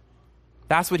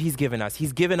 That's what he's given us.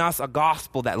 He's given us a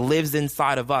gospel that lives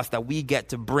inside of us that we get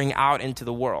to bring out into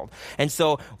the world. And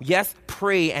so, yes,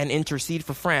 pray and intercede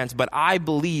for France, but I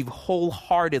believe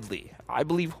wholeheartedly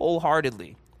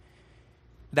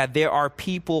that there are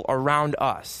people around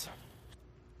us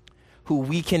who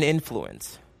we can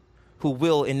influence, who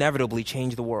will inevitably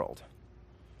change the world.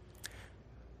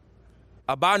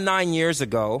 About 9 years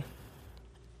ago,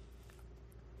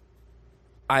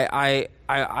 I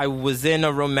was in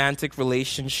a romantic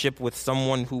relationship with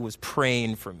someone who was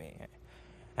praying for me.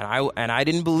 And I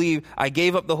didn't believe, I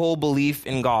gave up the whole belief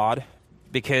in God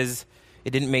because it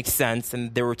didn't make sense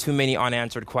and there were too many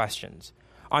unanswered questions.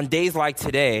 On days like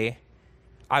today,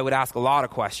 I would ask a lot of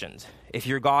questions. If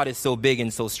your God is so big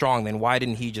and so strong, then why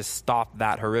didn't he just stop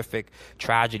that horrific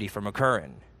tragedy from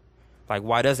occurring? Like,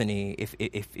 why doesn't he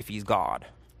if he's God?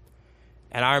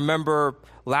 And I remember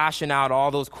lashing out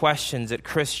all those questions at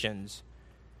Christians.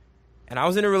 And I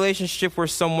was in a relationship where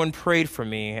someone prayed for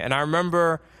me. And I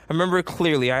remember it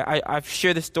clearly. I've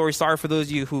shared this story. Sorry for those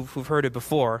of you who've heard it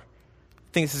before. I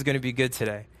think this is going to be good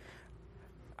today.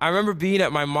 I remember being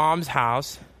at my mom's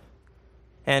house.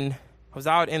 And I was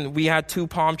out and we had 2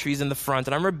 palm trees in the front.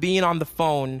 And I remember being on the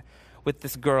phone with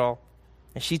this girl.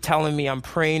 And she telling me, I'm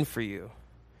praying for you.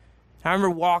 I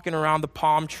remember walking around the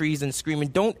palm trees and screaming,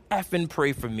 don't effing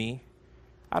pray for me.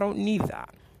 I don't need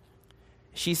that.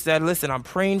 She said, listen, I'm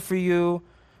praying for you.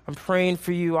 I'm praying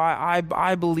for you.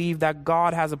 I believe that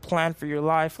God has a plan for your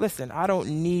life. Listen, I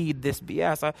don't need this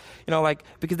BS.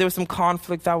 Because there was some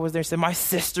conflict that was there. She said, my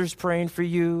sister's praying for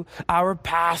you. Our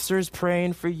pastor's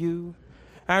praying for you.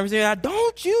 I was saying,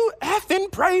 don't you effing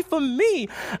pray for me.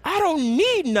 I don't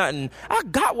need nothing. I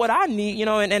got what I need,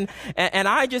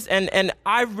 and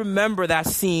I remember that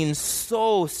scene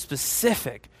so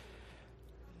specific.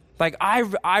 Like I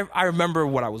remember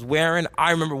what I was wearing.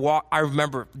 I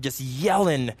remember just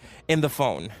yelling in the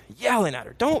phone, yelling at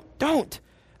her, don't,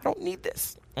 I don't need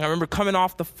this. And I remember coming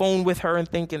off the phone with her and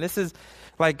thinking, this is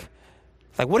like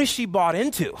what has she bought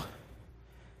into?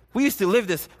 We used to live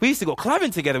this, we used to go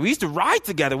clubbing together. We used to ride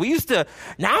together.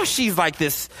 Now she's like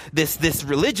this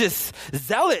religious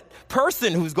zealot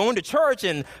person who's going to church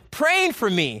and praying for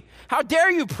me. How dare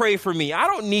you pray for me? I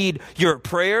don't need your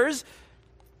prayers.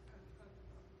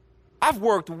 I've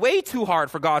worked way too hard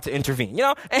for God to intervene,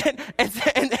 and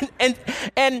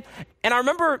I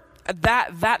remember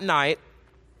that night,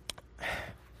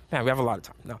 man, we have a lot of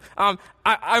time. No.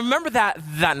 I remember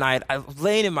that night I was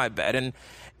laying in my bed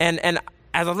and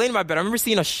as I was laying in my bed, I remember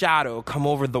seeing a shadow come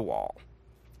over the wall.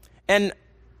 And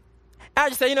I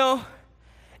just said,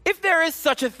 if there is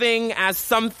such a thing as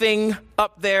something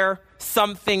up there,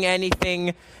 something,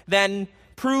 anything, then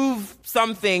prove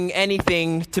something,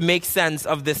 anything to make sense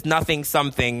of this nothing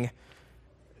something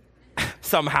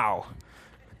somehow.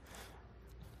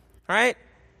 Right?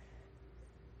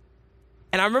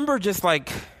 And I remember just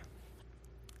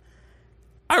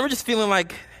feeling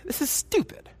like, this is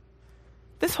stupid.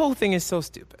 This whole thing is so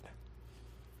stupid.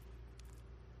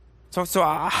 So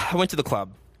I went to the club.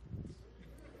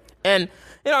 And,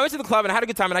 I went to the club and I had a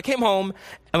good time and I came home.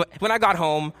 And when I got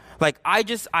home, I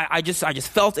just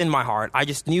felt in my heart, I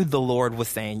just knew the Lord was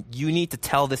saying, you need to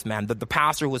tell this man, the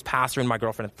pastor who was pastoring my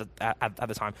girlfriend at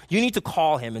the time, you need to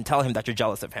call him and tell him that you're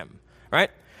jealous of him, right?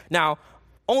 Now,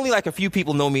 only a few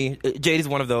people know me. Jade is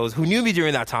one of those who knew me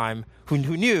during that time, who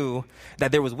knew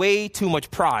that there was way too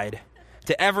much pride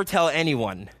to ever tell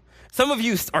anyone. Some of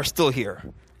you are still here.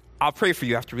 I'll pray for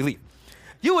you after we leave.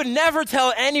 You would never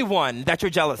tell anyone that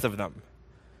you're jealous of them.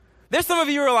 There's some of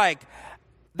you who are like,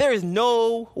 there is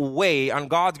no way on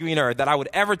God's green earth that I would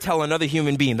ever tell another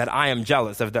human being that I am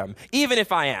jealous of them, even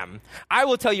if I am. I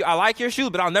will tell you I like your shoes,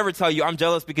 but I'll never tell you I'm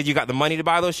jealous because you got the money to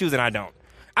buy those shoes and I don't.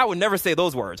 I would never say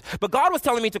those words. But God was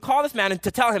telling me to call this man and to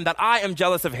tell him that I am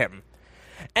jealous of him.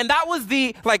 And that was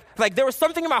there was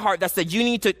something in my heart that said, you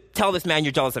need to tell this man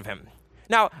you're jealous of him.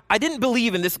 Now, I didn't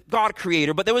believe in this God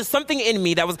creator, but there was something in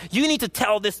me that was, you need to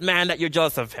tell this man that you're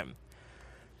jealous of him.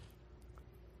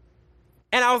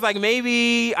 And I was like,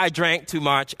 maybe I drank too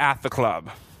much at the club.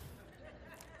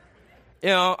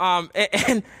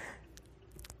 And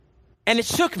it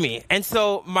shook me. And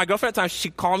so my girlfriend at the time,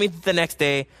 she called me the next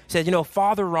day, said,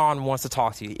 Father Ron wants to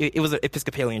talk to you. It was an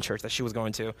Episcopalian church that she was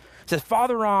going to. She said,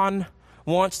 Father Ron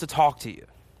wants to talk to you.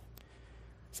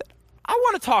 I said, I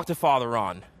want to talk to Father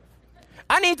Ron.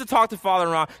 I need to talk to Father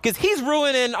Ron because he's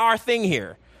ruining our thing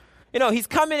here. He's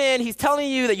coming in, he's telling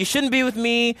you that you shouldn't be with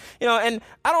me, and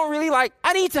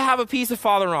I need to have a piece of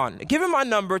Father Ron. Give him my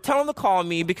number, tell him to call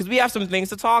me because we have some things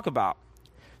to talk about.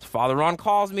 So Father Ron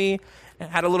calls me.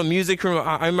 Had a little music room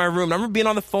in my room. I remember being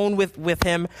on the phone with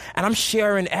him, and I'm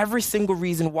sharing every single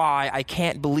reason why I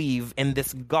can't believe in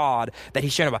this God that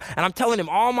he's sharing about. And I'm telling him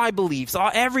all my beliefs,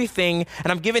 everything,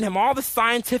 and I'm giving him all the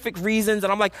scientific reasons.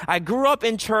 And I'm like, I grew up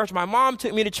in church. My mom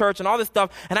took me to church and all this stuff.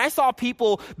 And I saw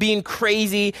people being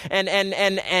crazy and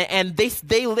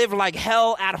they live like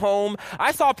hell at home.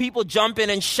 I saw people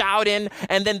jumping and shouting,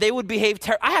 and then they would behave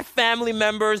I had family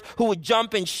members who would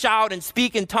jump and shout and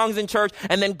speak in tongues in church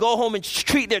and then go home and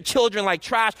treat their children like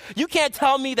trash. You can't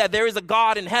tell me that there is a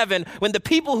God in heaven when the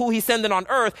people who he's sending on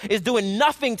earth is doing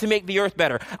nothing to make the earth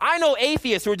better. I know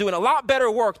atheists who are doing a lot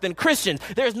better work than Christians.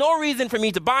 There's no reason for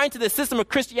me to buy into the system of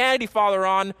Christianity, Father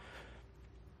Ron.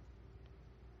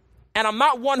 And I'm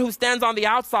not one who stands on the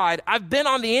outside. I've been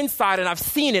on the inside and I've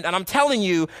seen it. And I'm telling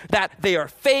you that they are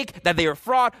fake, that they are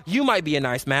fraud. You might be a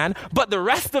nice man, but the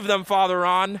rest of them, Father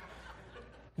Ron,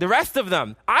 the rest of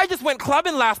them. I just went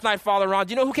clubbing last night, Father Ron.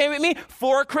 Do you know who came with me?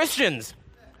 4 Christians.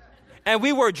 And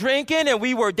we were drinking and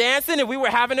we were dancing and we were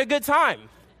having a good time.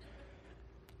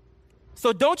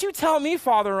 So don't you tell me,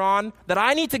 Father Ron, that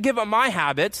I need to give up my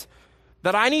habits,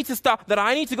 that I need to stop, that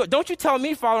I need to go. Don't you tell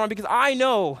me, Father Ron, because I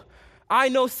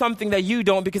know something that you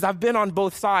don't because I've been on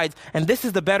both sides and this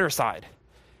is the better side.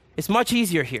 It's much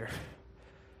easier here.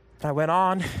 And I went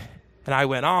on and I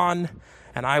went on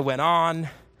and I went on.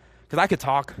 Because I could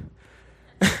talk.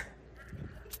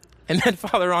 And then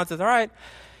Father Ron says, all right,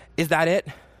 is that it?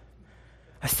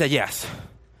 I said, yes.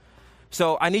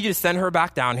 So I need you to send her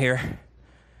back down here.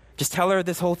 Just tell her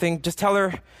this whole thing. Just tell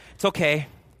her it's okay.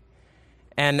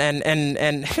 And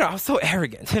I was so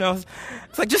arrogant.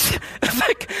 It's like, just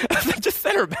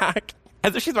send her back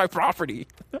as if she's my property.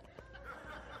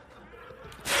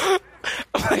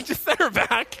 I'm like, just send her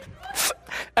back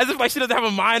as if she doesn't have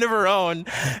a mind of her own.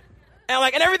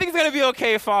 And everything's going to be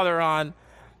okay, Father Ron. And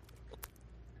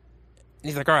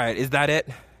he's like, all right, is that it?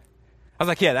 I was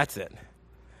like, yeah, that's it.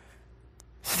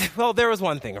 Well, there was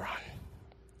one thing, Ron.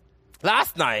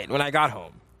 Last night when I got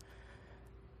home,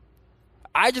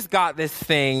 I just got this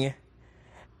thing.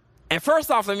 And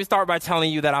first off, let me start by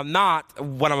telling you that I'm not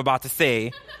what I'm about to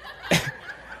say.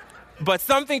 But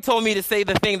something told me to say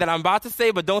the thing that I'm about to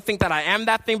say, but don't think that I am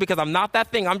that thing because I'm not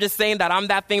that thing. I'm just saying that I'm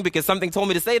that thing because something told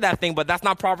me to say that thing, but that's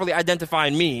not properly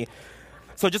identifying me.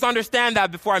 So just understand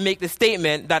that before I make this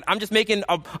statement, that I'm just making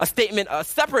a statement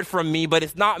separate from me, but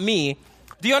it's not me.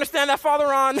 Do you understand that, Father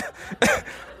Ron?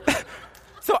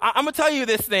 So I'm going to tell you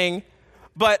this thing,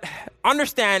 but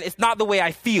understand it's not the way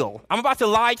I feel. I'm about to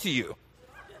lie to you.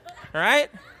 All right?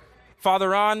 Father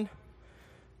Ron,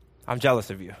 I'm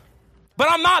jealous of you. But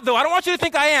I'm not, though. I don't want you to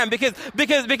think I am because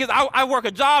I work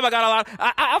a job.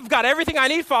 I've got everything I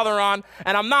need, Father Ron,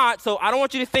 and I'm not. So I don't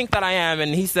want you to think that I am.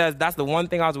 And he says, that's the one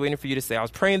thing I was waiting for you to say. I was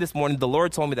praying this morning. The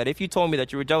Lord told me that if you told me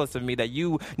that you were jealous of me, that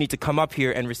you need to come up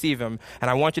here and receive him.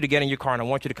 And I want you to get in your car and I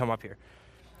want you to come up here.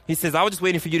 He says, I was just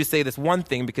waiting for you to say this one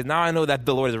thing because now I know that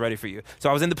the Lord is ready for you. So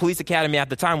I was in the police academy at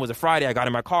the time. It was a Friday. I got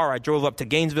in my car. I drove up to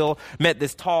Gainesville, met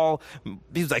this tall,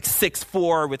 he was like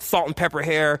 6'4" with salt and pepper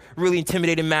hair, really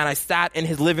intimidating man. I sat in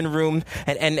his living room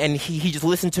and he just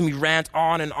listened to me rant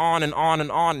on and on and on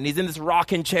and on. And he's in this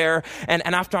rocking chair. And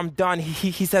after I'm done,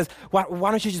 he says, why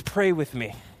don't you just pray with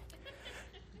me?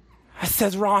 I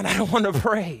says, Ron, I don't want to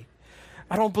pray.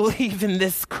 I don't believe in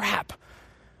this crap.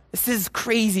 This is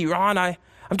crazy, Ron.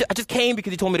 I just came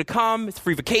because he told me to come. It's a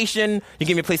free vacation. He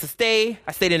gave me a place to stay.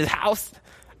 I stayed in his house.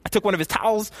 I took one of his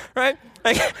towels, right?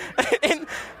 And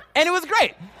it was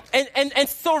great. And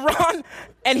so Ron,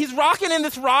 and he's rocking in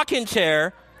this rocking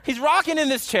chair. He's rocking in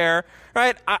this chair,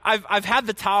 right? I've had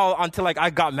the towel until I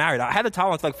got married. I had the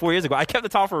towel until 4 years ago. I kept the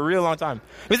towel for a really long time.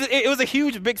 It was a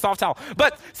huge, big, soft towel.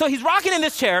 But so he's rocking in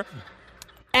this chair,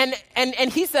 and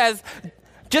he says,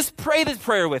 just pray this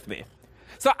prayer with me.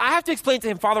 So I have to explain to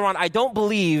him, Father Ron, I don't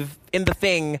believe in the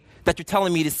thing that you're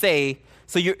telling me to say,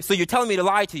 so you're telling me to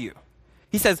lie to you.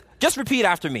 He says, just repeat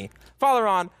after me. Father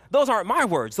Ron, those aren't my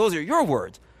words. Those are your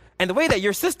words. And the way that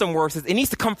your system works is it needs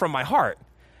to come from my heart.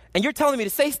 And you're telling me to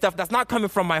say stuff that's not coming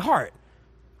from my heart.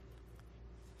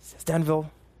 He says, Denville,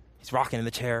 he's rocking in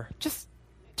the chair. Just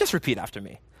repeat after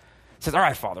me. He says, all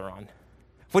right, Father Ron,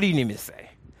 what do you need me to say?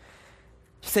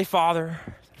 Just say, Father,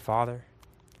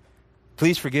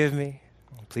 please forgive me.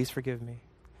 Please forgive me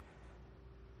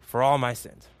for all my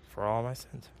sins. For all my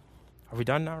sins. Are we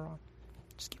done now, Ron?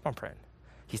 Just keep on praying.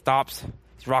 He stops.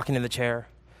 He's rocking in the chair.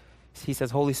 He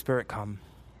says, Holy Spirit, come.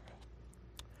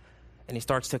 And he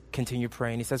starts to continue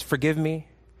praying. He says, forgive me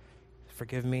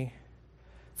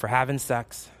for having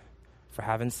sex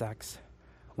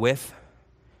with,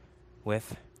 he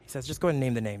says, just go ahead and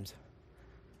name the names.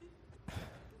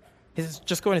 He says,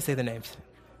 just go ahead and say the names.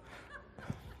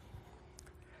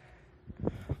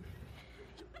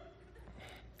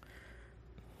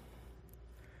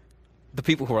 The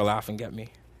people who are laughing get me.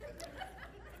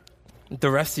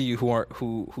 The rest of you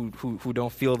who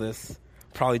don't feel this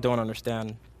probably don't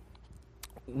understand.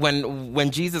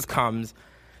 When Jesus comes,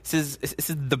 this is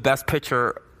the best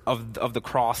picture of the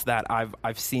cross that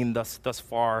I've seen thus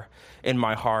far in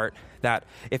my heart. That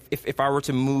if I were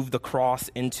to move the cross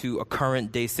into a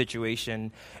current day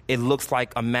situation, it looks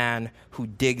like a man who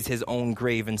digs his own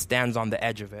grave and stands on the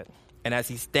edge of it. And as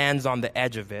he stands on the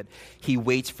edge of it, he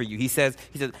waits for you. He says,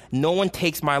 no one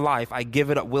takes my life. I give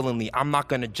it up willingly. I'm not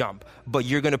going to jump, but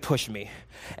you're going to push me.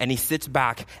 And he sits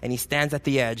back and he stands at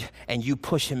the edge and you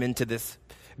push him into this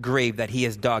grave that he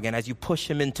has dug. And as you push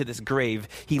him into this grave,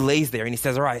 he lays there and he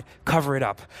says, all right, cover it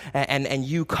up. And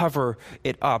you cover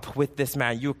it up with this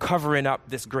man. You're covering up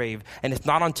this grave. And it's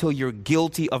not until you're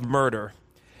guilty of murder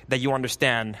that you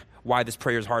understand why this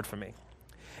prayer is hard for me.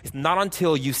 It's not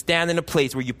until you stand in a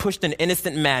place where you pushed an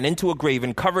innocent man into a grave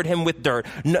and covered him with dirt,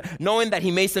 knowing that he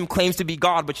made some claims to be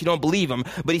God, but you don't believe him,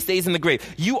 but he stays in the grave.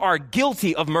 You are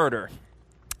guilty of murder.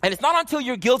 And it's not until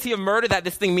you're guilty of murder that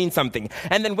this thing means something.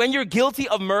 And then when you're guilty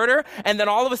of murder, and then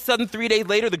all of a sudden 3 days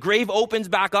later, the grave opens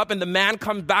back up and the man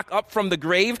comes back up from the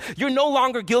grave, you're no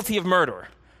longer guilty of murder.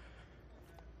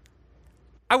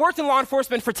 I worked in law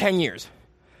enforcement for 10 years.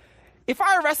 If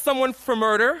I arrest someone for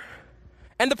murder,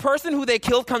 and the person who they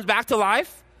killed comes back to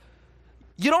life,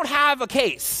 you don't have a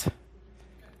case.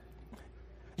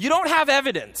 You don't have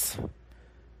evidence.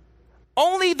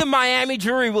 Only the Miami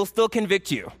jury will still convict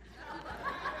you.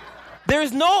 There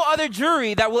is no other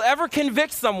jury that will ever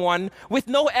convict someone with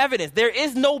no evidence. There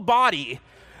is no body.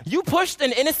 You pushed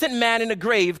an innocent man in a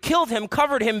grave, killed him,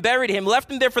 covered him, buried him, left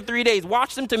him there for 3 days,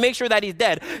 watched him to make sure that he's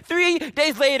dead. 3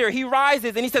 days later, he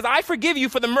rises and he says, I forgive you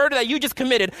for the murder that you just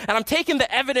committed, and I'm taking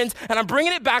the evidence and I'm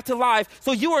bringing it back to life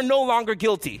so you are no longer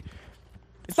guilty.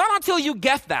 It's not until you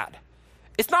get that.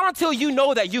 It's not until you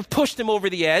know that you've pushed him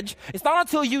over the edge. It's not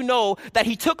until you know that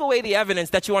he took away the evidence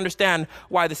that you understand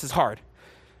why this is hard.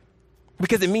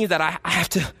 Because it means that I have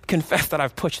to confess that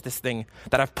I've pushed this thing,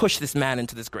 that I've pushed this man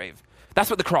into this grave. That's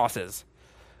what the cross is.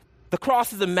 The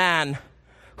cross is a man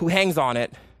who hangs on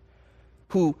it,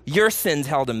 who your sins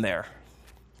held him there.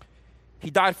 He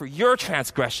died for your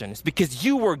transgressions because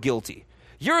you were guilty.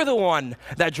 You're the one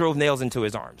that drove nails into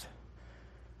his arms.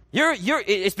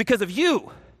 It's because of you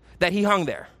that he hung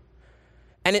there.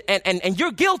 And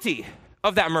you're guilty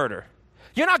of that murder.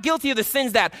 You're not guilty of the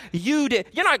sins that you did.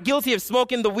 You're not guilty of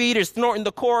smoking the weed or snorting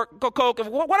the coke,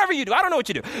 whatever you do. I don't know what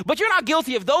you do. But you're not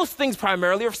guilty of those things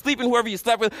primarily, or sleeping whoever you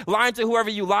slept with, lying to whoever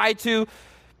you lied to.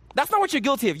 That's not what you're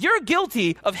guilty of. You're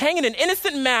guilty of hanging an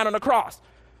innocent man on a cross.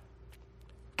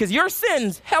 Because your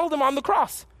sins held him on the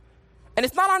cross. And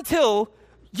it's not until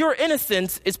your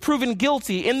innocence is proven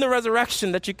guilty in the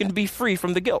resurrection that you can be free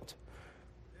from the guilt.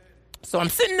 So I'm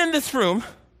sitting in this room,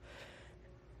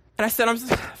 and I said,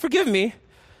 forgive me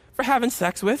for having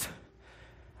sex with.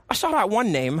 I shot out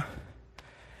one name,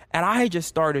 and I just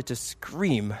started to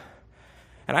scream.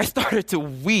 And I started to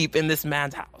weep in this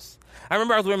man's house. I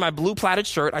remember I was wearing my blue plaided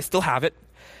shirt. I still have it.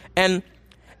 And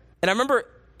I remember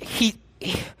he's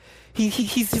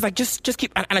like, just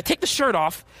keep, and I take the shirt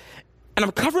off, and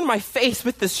I'm covering my face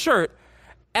with this shirt,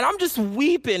 and I'm just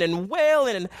weeping and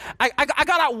wailing, and I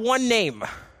got out one name.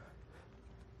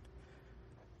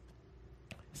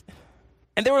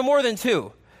 And there were more than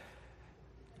two.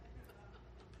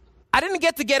 I didn't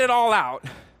get to get it all out,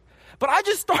 but I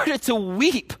just started to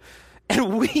weep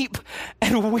and weep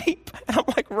and weep. And I'm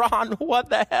like, Ron, what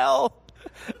the hell?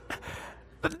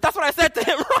 That's what I said to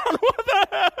him, Ron, what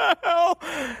the hell?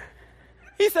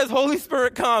 He says, Holy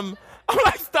Spirit, come. I'm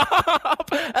like, stop.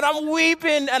 And I'm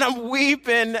weeping and I'm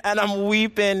weeping and I'm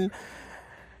weeping.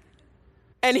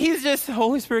 And he's just,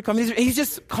 Holy Spirit, come. He's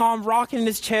just calm, rocking in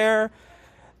his chair.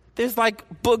 There's like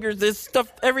boogers, there's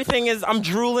stuff, everything is, I'm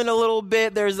drooling a little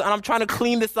bit, and I'm trying to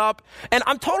clean this up. And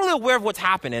I'm totally aware of what's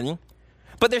happening,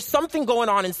 but there's something going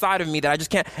on inside of me that I just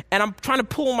can't, and I'm trying to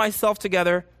pull myself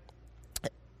together.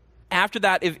 After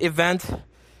that event,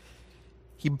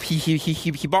 he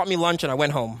bought me lunch and I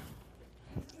went home.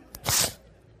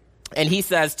 And he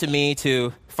says to me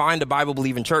to find a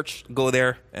Bible-believing church, go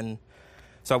there. And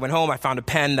so I went home. I found a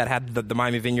pen that had the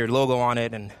Miami Vineyard logo on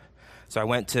it. And so I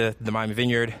went to the Miami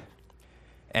Vineyard.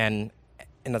 And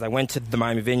as I went to the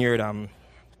Miami Vineyard,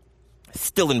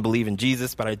 still didn't believe in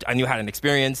Jesus, but I knew I had an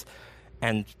experience.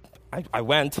 And I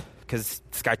went because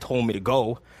this guy told me to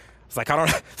go. It's like,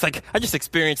 I just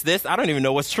experienced this. I don't even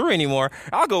know what's true anymore.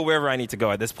 I'll go wherever I need to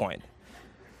go at this point.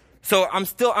 So I'm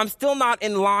still not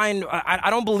in line. I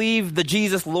don't believe the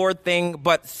Jesus Lord thing,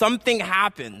 but something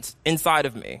happened inside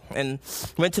of me, and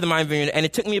went to the Miami Vineyard. And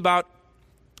it took me about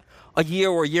a year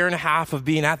or a year and a half of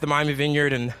being at the Miami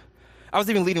Vineyard, and I was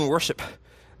even leading worship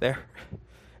there.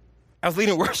 I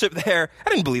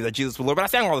didn't believe that Jesus was Lord, but I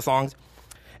sang all the songs,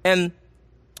 and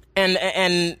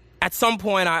at some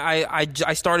point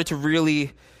I started to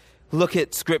really look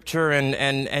at Scripture,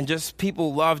 and just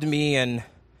people loved me, and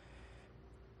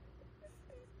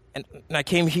I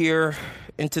came here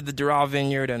into the Doral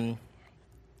Vineyard, and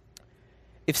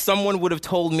if someone would have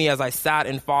told me as I sat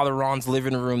in Father Ron's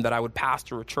living room that I would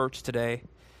pastor a church today,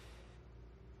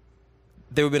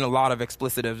 there would have been a lot of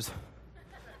explicitives.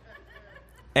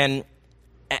 And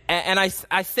I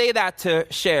say that to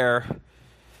share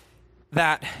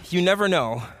that you never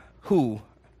know who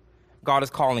God is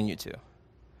calling you to.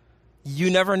 You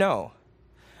never know.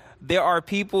 There are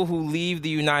people who leave the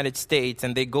United States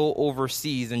and they go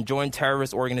overseas and join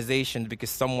terrorist organizations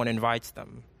because someone invites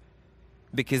them,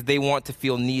 because they want to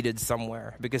feel needed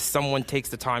somewhere, because someone takes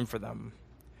the time for them.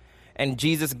 And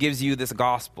Jesus gives you this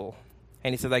gospel.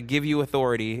 And he says, I give you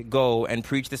authority, go and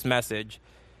preach this message.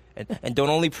 And don't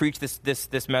only preach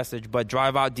this message, but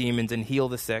drive out demons and heal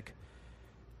the sick.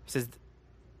 He says,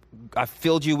 I've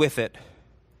filled you with it.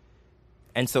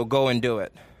 And so go and do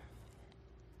it.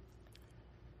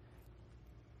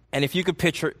 And if you could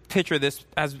picture this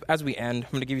as we end,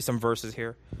 I'm going to give you some verses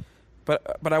here.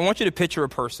 But I want you to picture a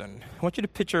person. I want you to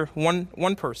picture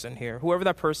one person here, whoever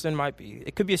that person might be.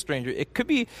 It could be a stranger. It could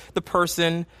be the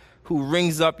person who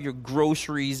rings up your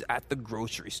groceries at the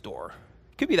grocery store.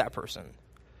 It could be that person.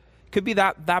 It could be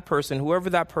that person, whoever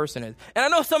that person is. And I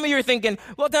know some of you are thinking,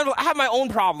 well, Denver, I have my own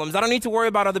problems. I don't need to worry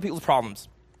about other people's problems.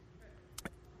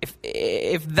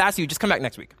 If that's you, just come back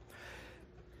next week.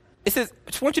 It says, I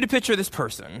just want you to picture this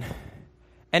person.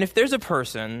 And if there's a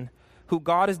person who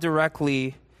God is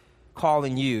directly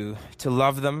calling you to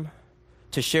love them,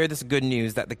 to share this good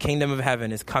news that the kingdom of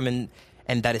heaven is coming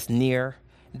and that it's near,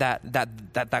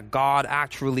 that God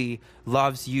actually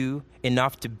loves you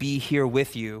enough to be here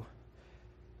with you.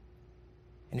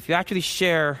 And if you actually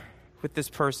share with this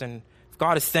person, if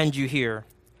God has sent you here,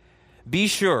 be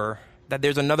sure that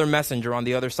there's another messenger on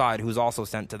the other side who's also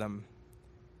sent to them.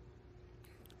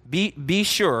 Be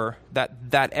sure that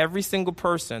every single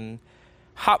person,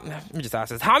 let me just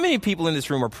ask this, how many people in this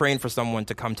room are praying for someone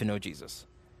to come to know Jesus?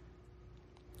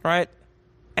 Right?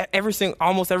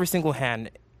 Almost every single hand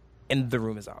in the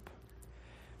room is up.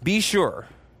 Be sure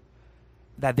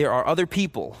that there are other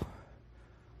people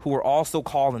who are also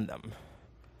calling them.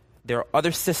 There are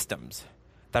other systems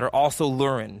that are also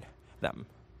luring them.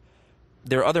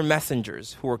 There are other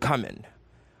messengers who are coming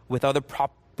with other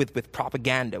with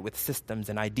propaganda, with systems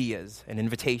and ideas and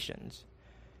invitations.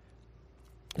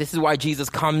 This is why Jesus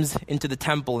comes into the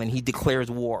temple and he declares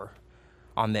war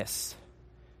on this.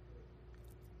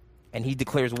 And he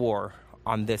declares war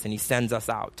on this, and he sends us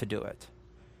out to do it.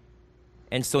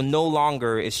 And so no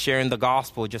longer is sharing the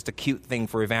gospel just a cute thing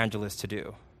for evangelists to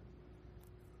do.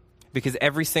 Because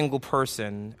every single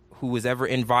person who was ever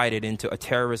invited into a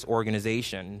terrorist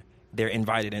organization, they're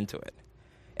invited into it.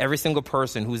 Every single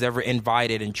person who's ever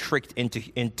invited and tricked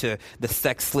into the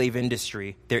sex slave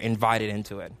industry, they're invited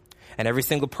into it. And every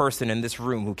single person in this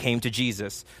room who came to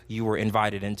Jesus, you were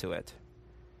invited into it.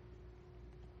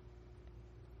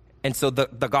 And so the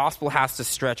gospel has to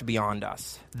stretch beyond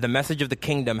us. The message of the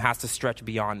kingdom has to stretch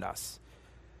beyond us.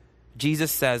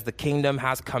 Jesus says, the kingdom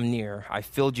has come near. I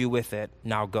filled you with it.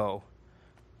 Now go.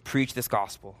 Preach this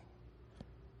gospel.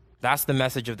 That's the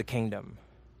message of the kingdom.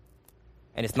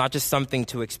 And it's not just something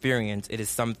to experience, it is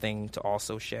something to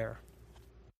also share.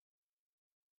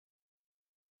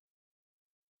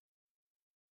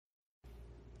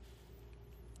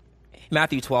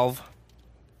 Matthew 12.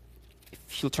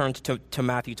 If you'll turn to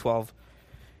Matthew 12.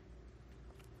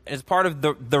 As part of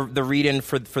the read-in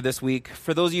for this week,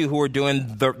 for those of you who are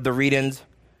doing the read-ins,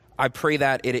 I pray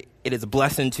that it is a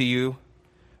blessing to you.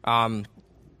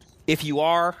 If you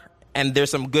are, and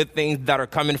there's some good things that are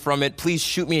coming from it, please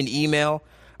shoot me an email.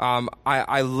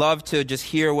 I love to just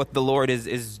hear what the Lord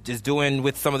is doing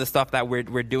with some of the stuff that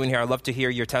we're doing here. I love to hear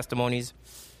your testimonies.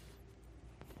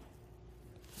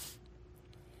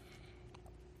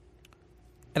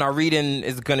 And our reading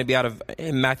is going to be out of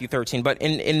Matthew 13. But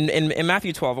in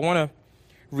Matthew 12, I want to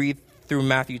read through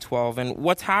Matthew 12. And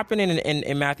what's happening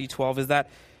in Matthew 12 is that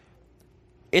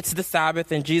it's the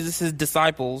Sabbath, and Jesus'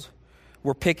 disciples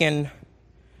were picking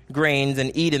grains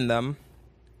and eating them.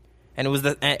 And it was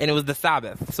the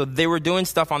Sabbath. So they were doing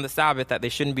stuff on the Sabbath that they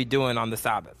shouldn't be doing on the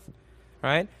Sabbath.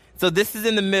 Right? So this is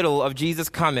in the middle of Jesus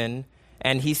coming,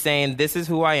 and he's saying, this is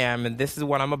who I am, and this is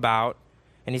what I'm about.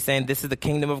 And he's saying, this is the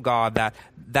kingdom of God,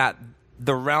 that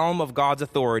the realm of God's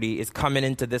authority is coming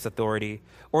into this authority.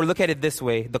 Or look at it this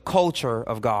way, the culture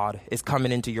of God is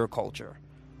coming into your culture.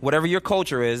 Whatever your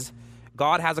culture is,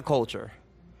 God has a culture.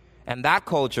 And that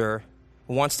culture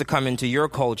wants to come into your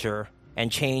culture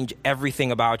and change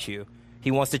everything about you. He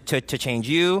wants to change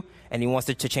you, and he wants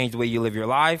to change the way you live your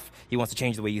life. He wants to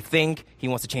change the way you think. He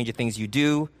wants to change the things you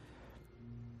do.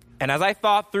 And as I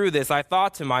thought through this, I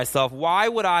thought to myself, why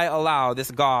would I allow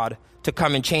this God to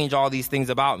come and change all these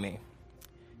things about me?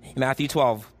 Matthew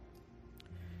 12.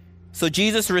 So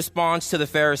Jesus responds to the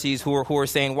Pharisees who are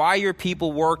saying, why are your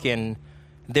people working?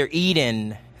 They're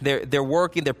eating, they're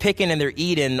working, they're picking and they're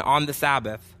eating on the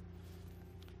Sabbath.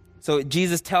 So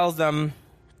Jesus tells them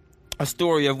a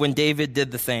story of when David did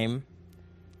the same.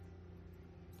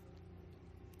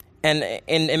 And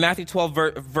in Matthew 12,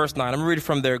 verse 9, I'm going to read it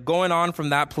from there. Going on from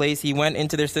that place, he went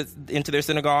into their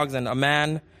synagogues, and a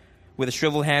man with a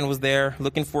shriveled hand was there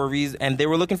looking for a reason. And they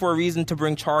were looking for a reason to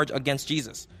bring charge against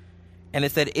Jesus. And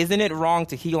it said, isn't it wrong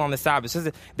to heal on the Sabbath?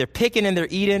 So they're picking and they're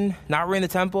eating, not in the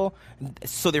temple.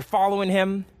 So they're following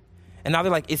him. And now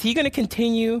they're like, is he going to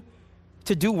continue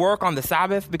to do work on the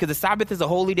Sabbath? Because the Sabbath is a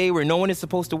holy day where no one is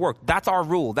supposed to work. That's our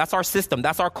rule. That's our system.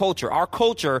 That's our culture. Our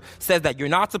culture says that you're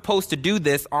not supposed to do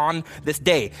this on this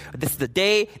day. This is the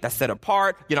day that's set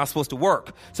apart. You're not supposed to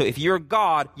work. So if you're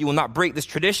God, you will not break this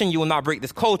tradition. You will not break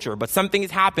this culture. But something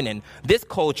is happening. This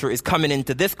culture is coming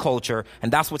into this culture,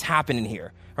 and that's what's happening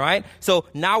here. Right? So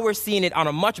now we're seeing it on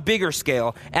a much bigger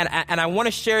scale. And I want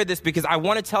to share this because I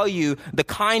want to tell you the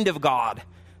kind of God.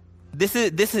 This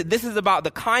is about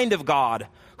the kind of God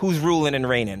who's ruling and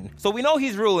reigning. So we know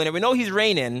he's ruling and we know he's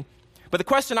reigning. But the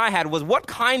question I had was, what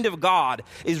kind of God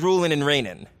is ruling and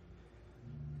reigning?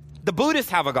 The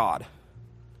Buddhists have a God.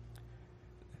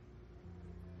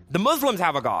 The Muslims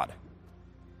have a God.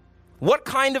 What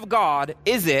kind of God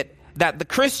is it that the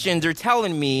Christians are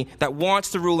telling me that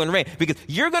wants to rule and reign? Because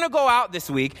you're going to go out this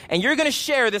week and you're going to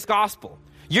share this gospel.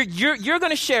 You're going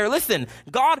to share, listen,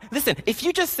 if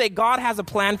you just say God has a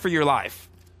plan for your life,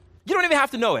 you don't even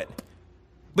have to know it.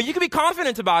 But you can be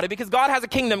confident about it because God has a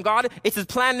kingdom. It's his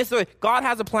plan this way. God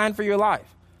has a plan for your life.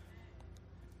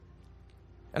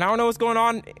 And I don't know what's going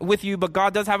on with you, but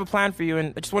God does have a plan for you.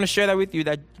 And I just want to share that with you,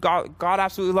 that God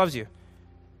absolutely loves you.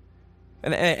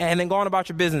 And then go on about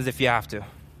your business if you have to.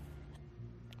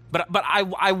 But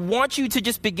I want you to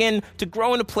just begin to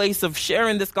grow in a place of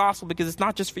sharing this gospel because it's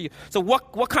not just for you. So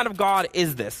what kind of God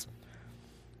is this?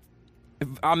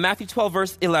 Matthew 12,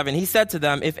 verse 11, he said to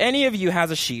them, if any of you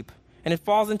has a sheep and it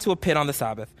falls into a pit on the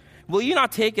Sabbath, will you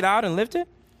not take it out and lift it?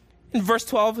 In verse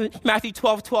 12, Matthew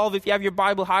 12, if you have your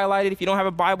Bible highlighted, if you don't have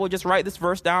a Bible, just write this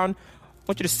verse down. I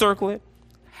want you to circle it.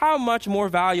 How much more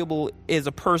valuable is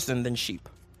a person than sheep?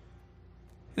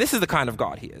 This is the kind of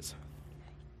God he is.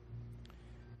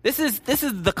 This is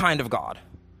the kind of God.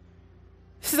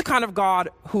 This is the kind of God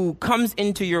who comes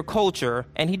into your culture,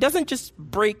 and he doesn't just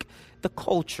break the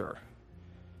culture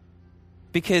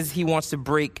because he wants to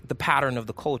break the pattern of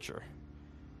the culture.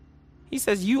 He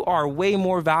says, you are way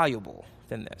more valuable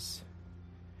than this.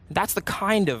 That's the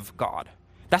kind of God.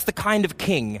 That's the kind of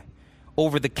king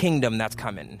over the kingdom that's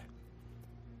coming.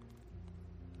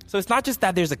 So it's not just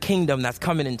that there's a kingdom that's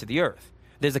coming into the earth.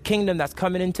 There's a kingdom that's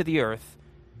coming into the earth,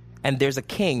 and there's a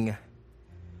king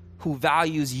who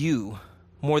values you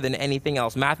more than anything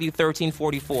else. Matthew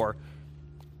 13:44.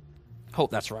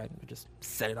 Hope that's right. I just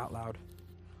said it out loud.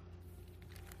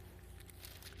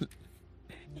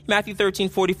 Matthew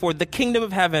 13:44. The kingdom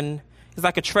of heaven is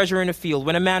like a treasure in a field.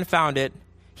 When a man found it,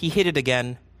 he hid it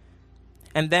again.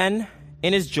 And then,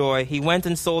 in his joy, he went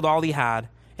and sold all he had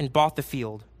and bought the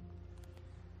field.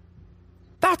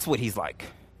 That's what he's like.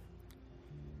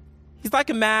 He's like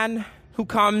a man who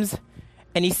comes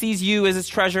and he sees you as his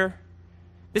treasure.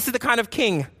 This is the kind of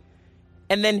king.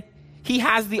 And then he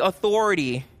has the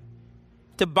authority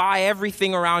to buy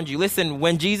everything around you. Listen,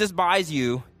 when Jesus buys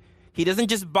you, he doesn't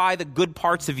just buy the good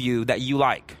parts of you that you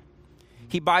like.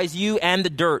 He buys you and the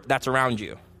dirt that's around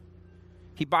you.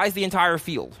 He buys the entire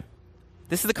field.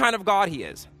 This is the kind of God he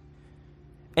is.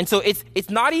 And so it's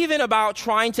not even about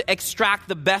trying to extract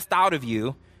the best out of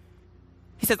you.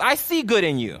 He says, I see good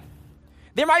in you.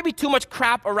 There might be too much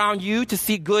crap around you to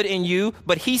see good in you,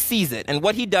 but he sees it. And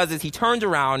what he does is he turns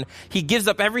around, he gives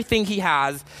up everything he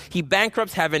has, he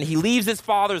bankrupts heaven, he leaves his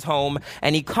father's home,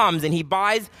 and he comes and he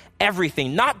buys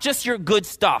everything, not just your good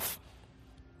stuff.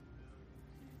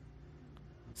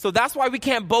 So that's why we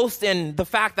can't boast in the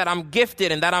fact that I'm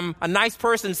gifted and that I'm a nice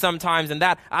person sometimes and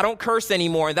that I don't curse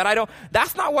anymore and that I don't.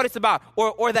 That's not what it's about.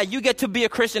 Or that you get to be a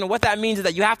Christian and what that means is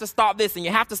that you have to stop this and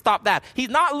you have to stop that. He's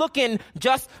not looking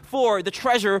just for the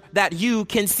treasure that you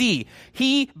can see.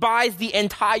 He buys the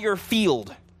entire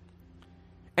field.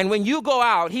 And when you go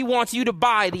out, he wants you to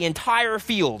buy the entire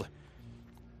field.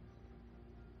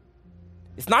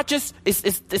 It's not just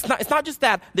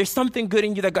that there's something good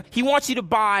in you that God, he wants you to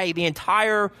buy the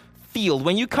entire field.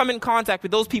 When you come in contact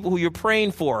with those people who you're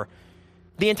praying for,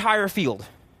 the entire field.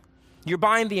 You're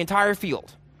buying the entire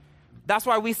field. That's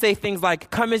why we say things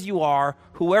like, come as you are,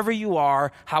 whoever you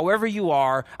are, however you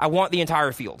are, I want the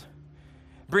entire field.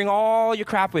 Bring all your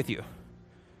crap with you.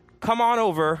 Come on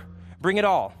over, bring it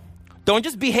all. Don't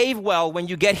just behave well when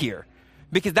you get here,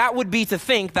 because that would be to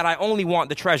think that I only want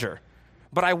the treasure.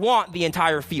 But I want the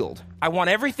entire field. I want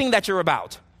everything that you're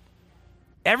about.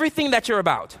 Everything that you're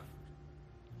about.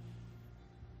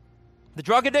 The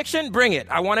drug addiction, bring it.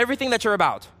 I want everything that you're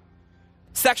about.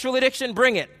 Sexual addiction,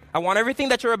 bring it. I want everything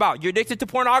that you're about. You're addicted to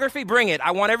pornography, bring it.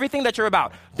 I want everything that you're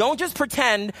about. Don't just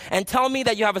pretend and tell me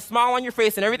that you have a smile on your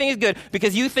face and everything is good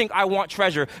because you think I want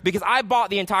treasure, because I bought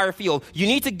the entire field. You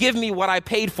need to give me what I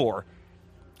paid for.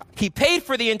 He paid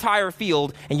for the entire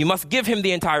field, and you must give him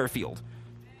the entire field.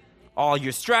 All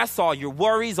your stress, all your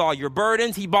worries, all your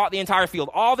burdens, he bought the entire field.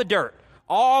 All the dirt,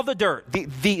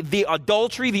 the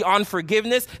adultery, the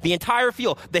unforgiveness, the entire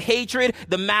field, the hatred,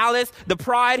 the malice, the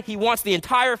pride, he wants the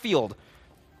entire field.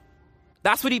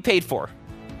 That's what he paid for.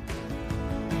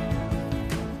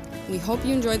 We hope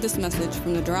you enjoyed this message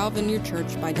from the Doral Vineyard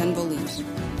Church by Denville Leaf.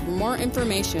 For more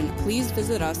information, please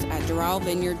visit us at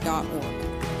doralvineyard.org.